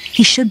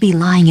 He should be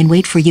lying in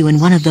wait for you in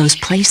one of those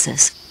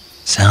places.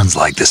 Sounds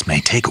like this may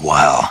take a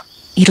while.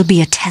 It'll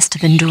be a test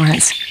of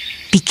endurance.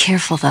 Be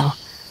careful, though.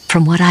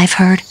 From what I've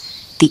heard,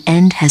 the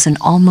End has an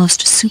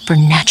almost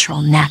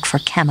supernatural knack for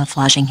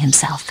camouflaging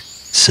himself.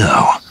 So,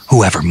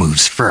 whoever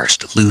moves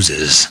first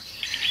loses.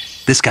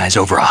 This guy's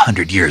over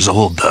 100 years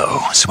old,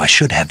 though, so I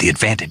should have the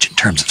advantage in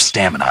terms of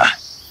stamina.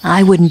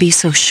 I wouldn't be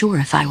so sure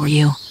if I were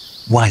you.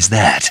 Why's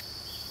that?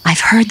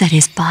 I've heard that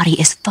his body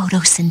is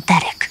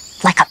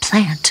photosynthetic, like a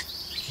plant.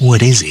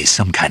 What is he,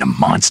 some kind of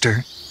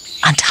monster?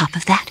 On top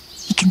of that,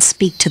 he can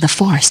speak to the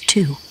forest,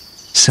 too.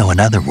 So in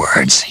other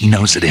words, he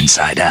knows it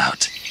inside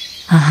out.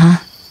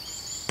 Uh-huh.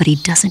 But he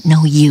doesn't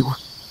know you.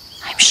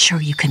 I'm sure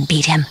you can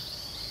beat him.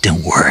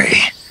 Don't worry.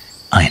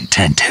 I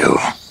intend to.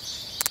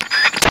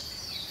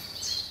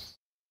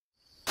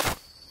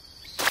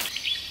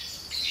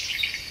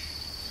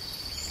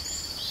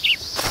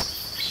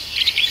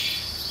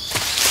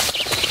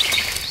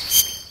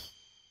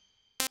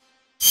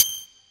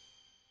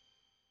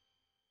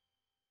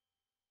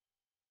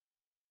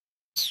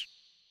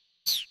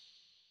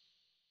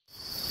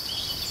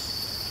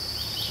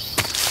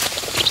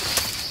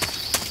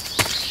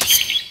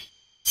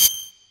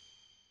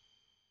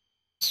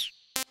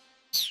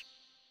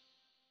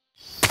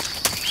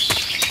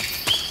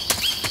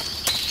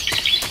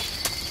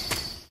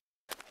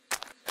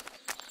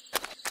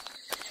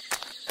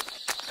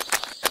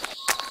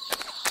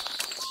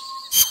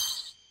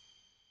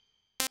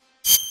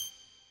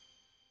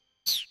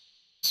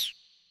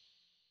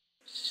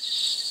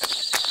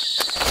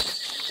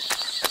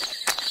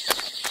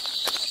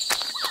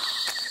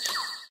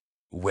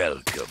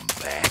 Welcome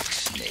back,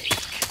 Snake.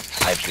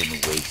 I've been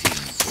waiting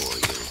for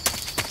you.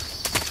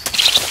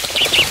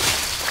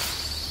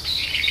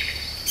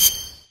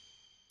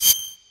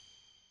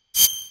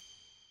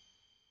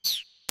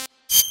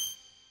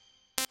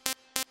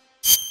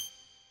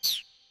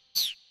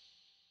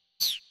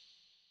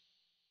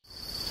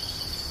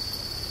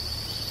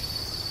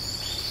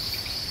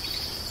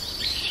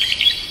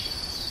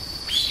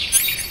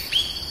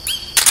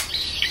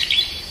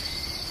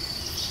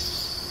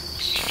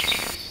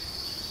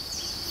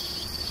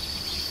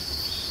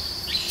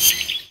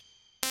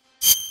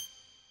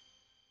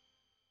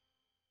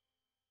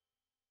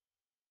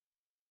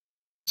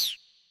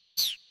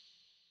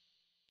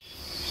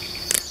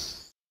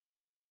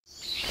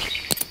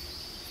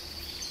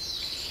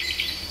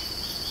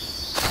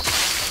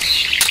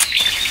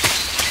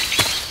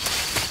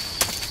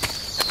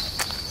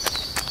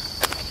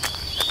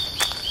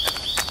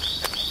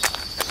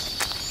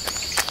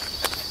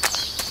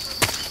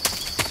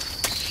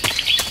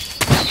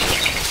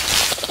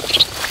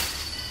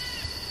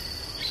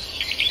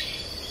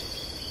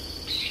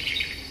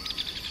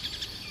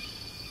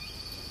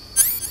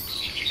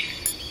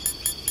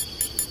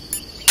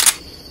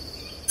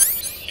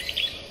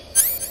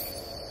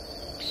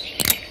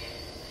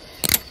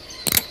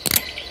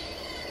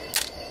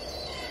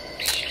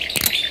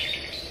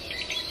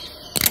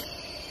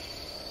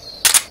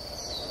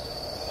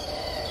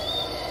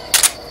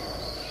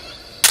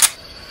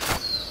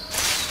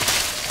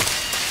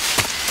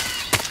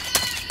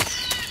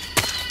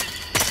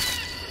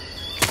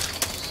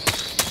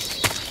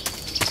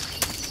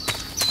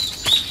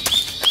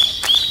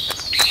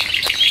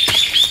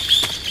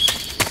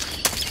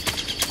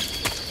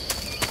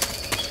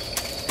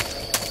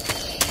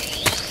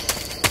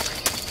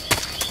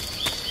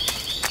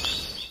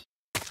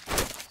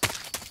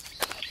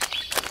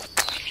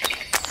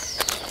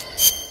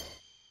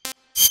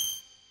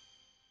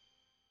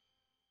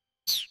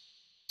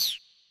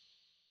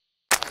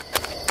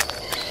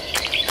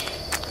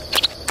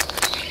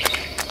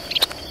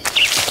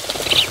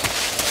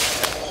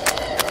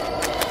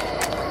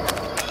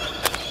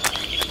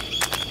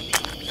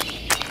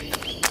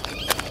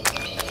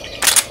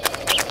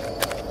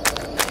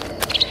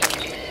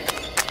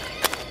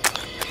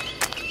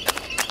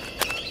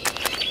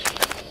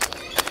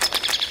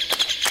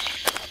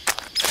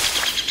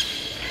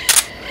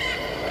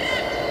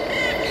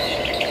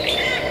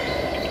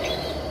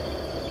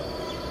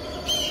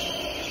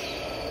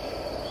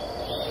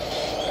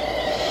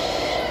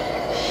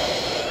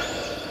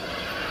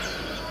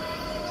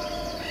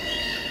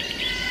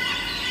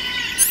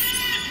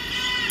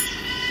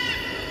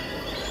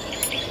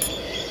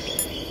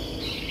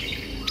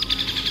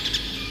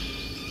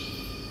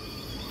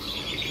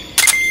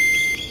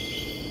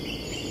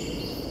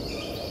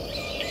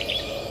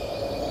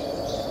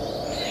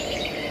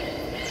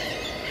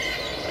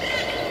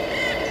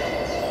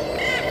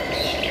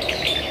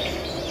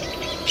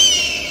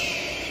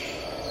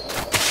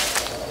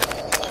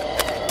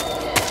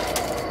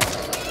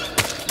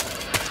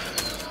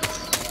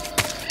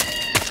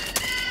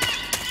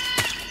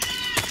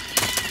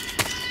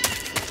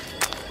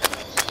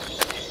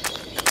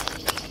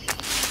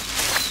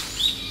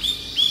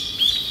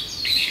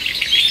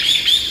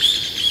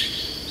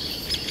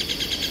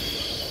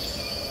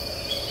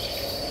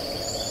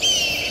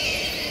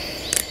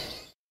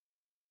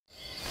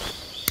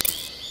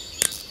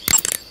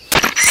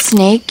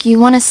 Snake you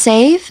want to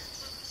save?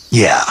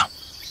 Yeah.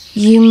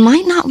 You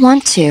might not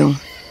want to.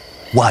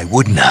 Why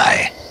wouldn't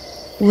I?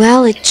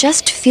 Well, it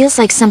just feels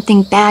like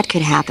something bad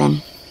could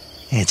happen.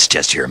 It's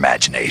just your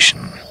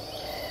imagination.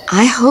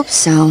 I hope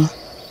so.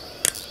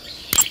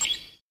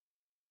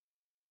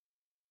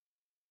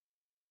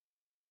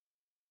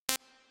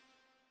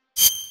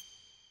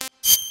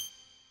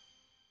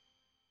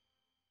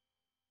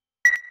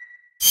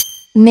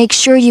 Make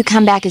sure you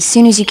come back as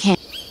soon as you can.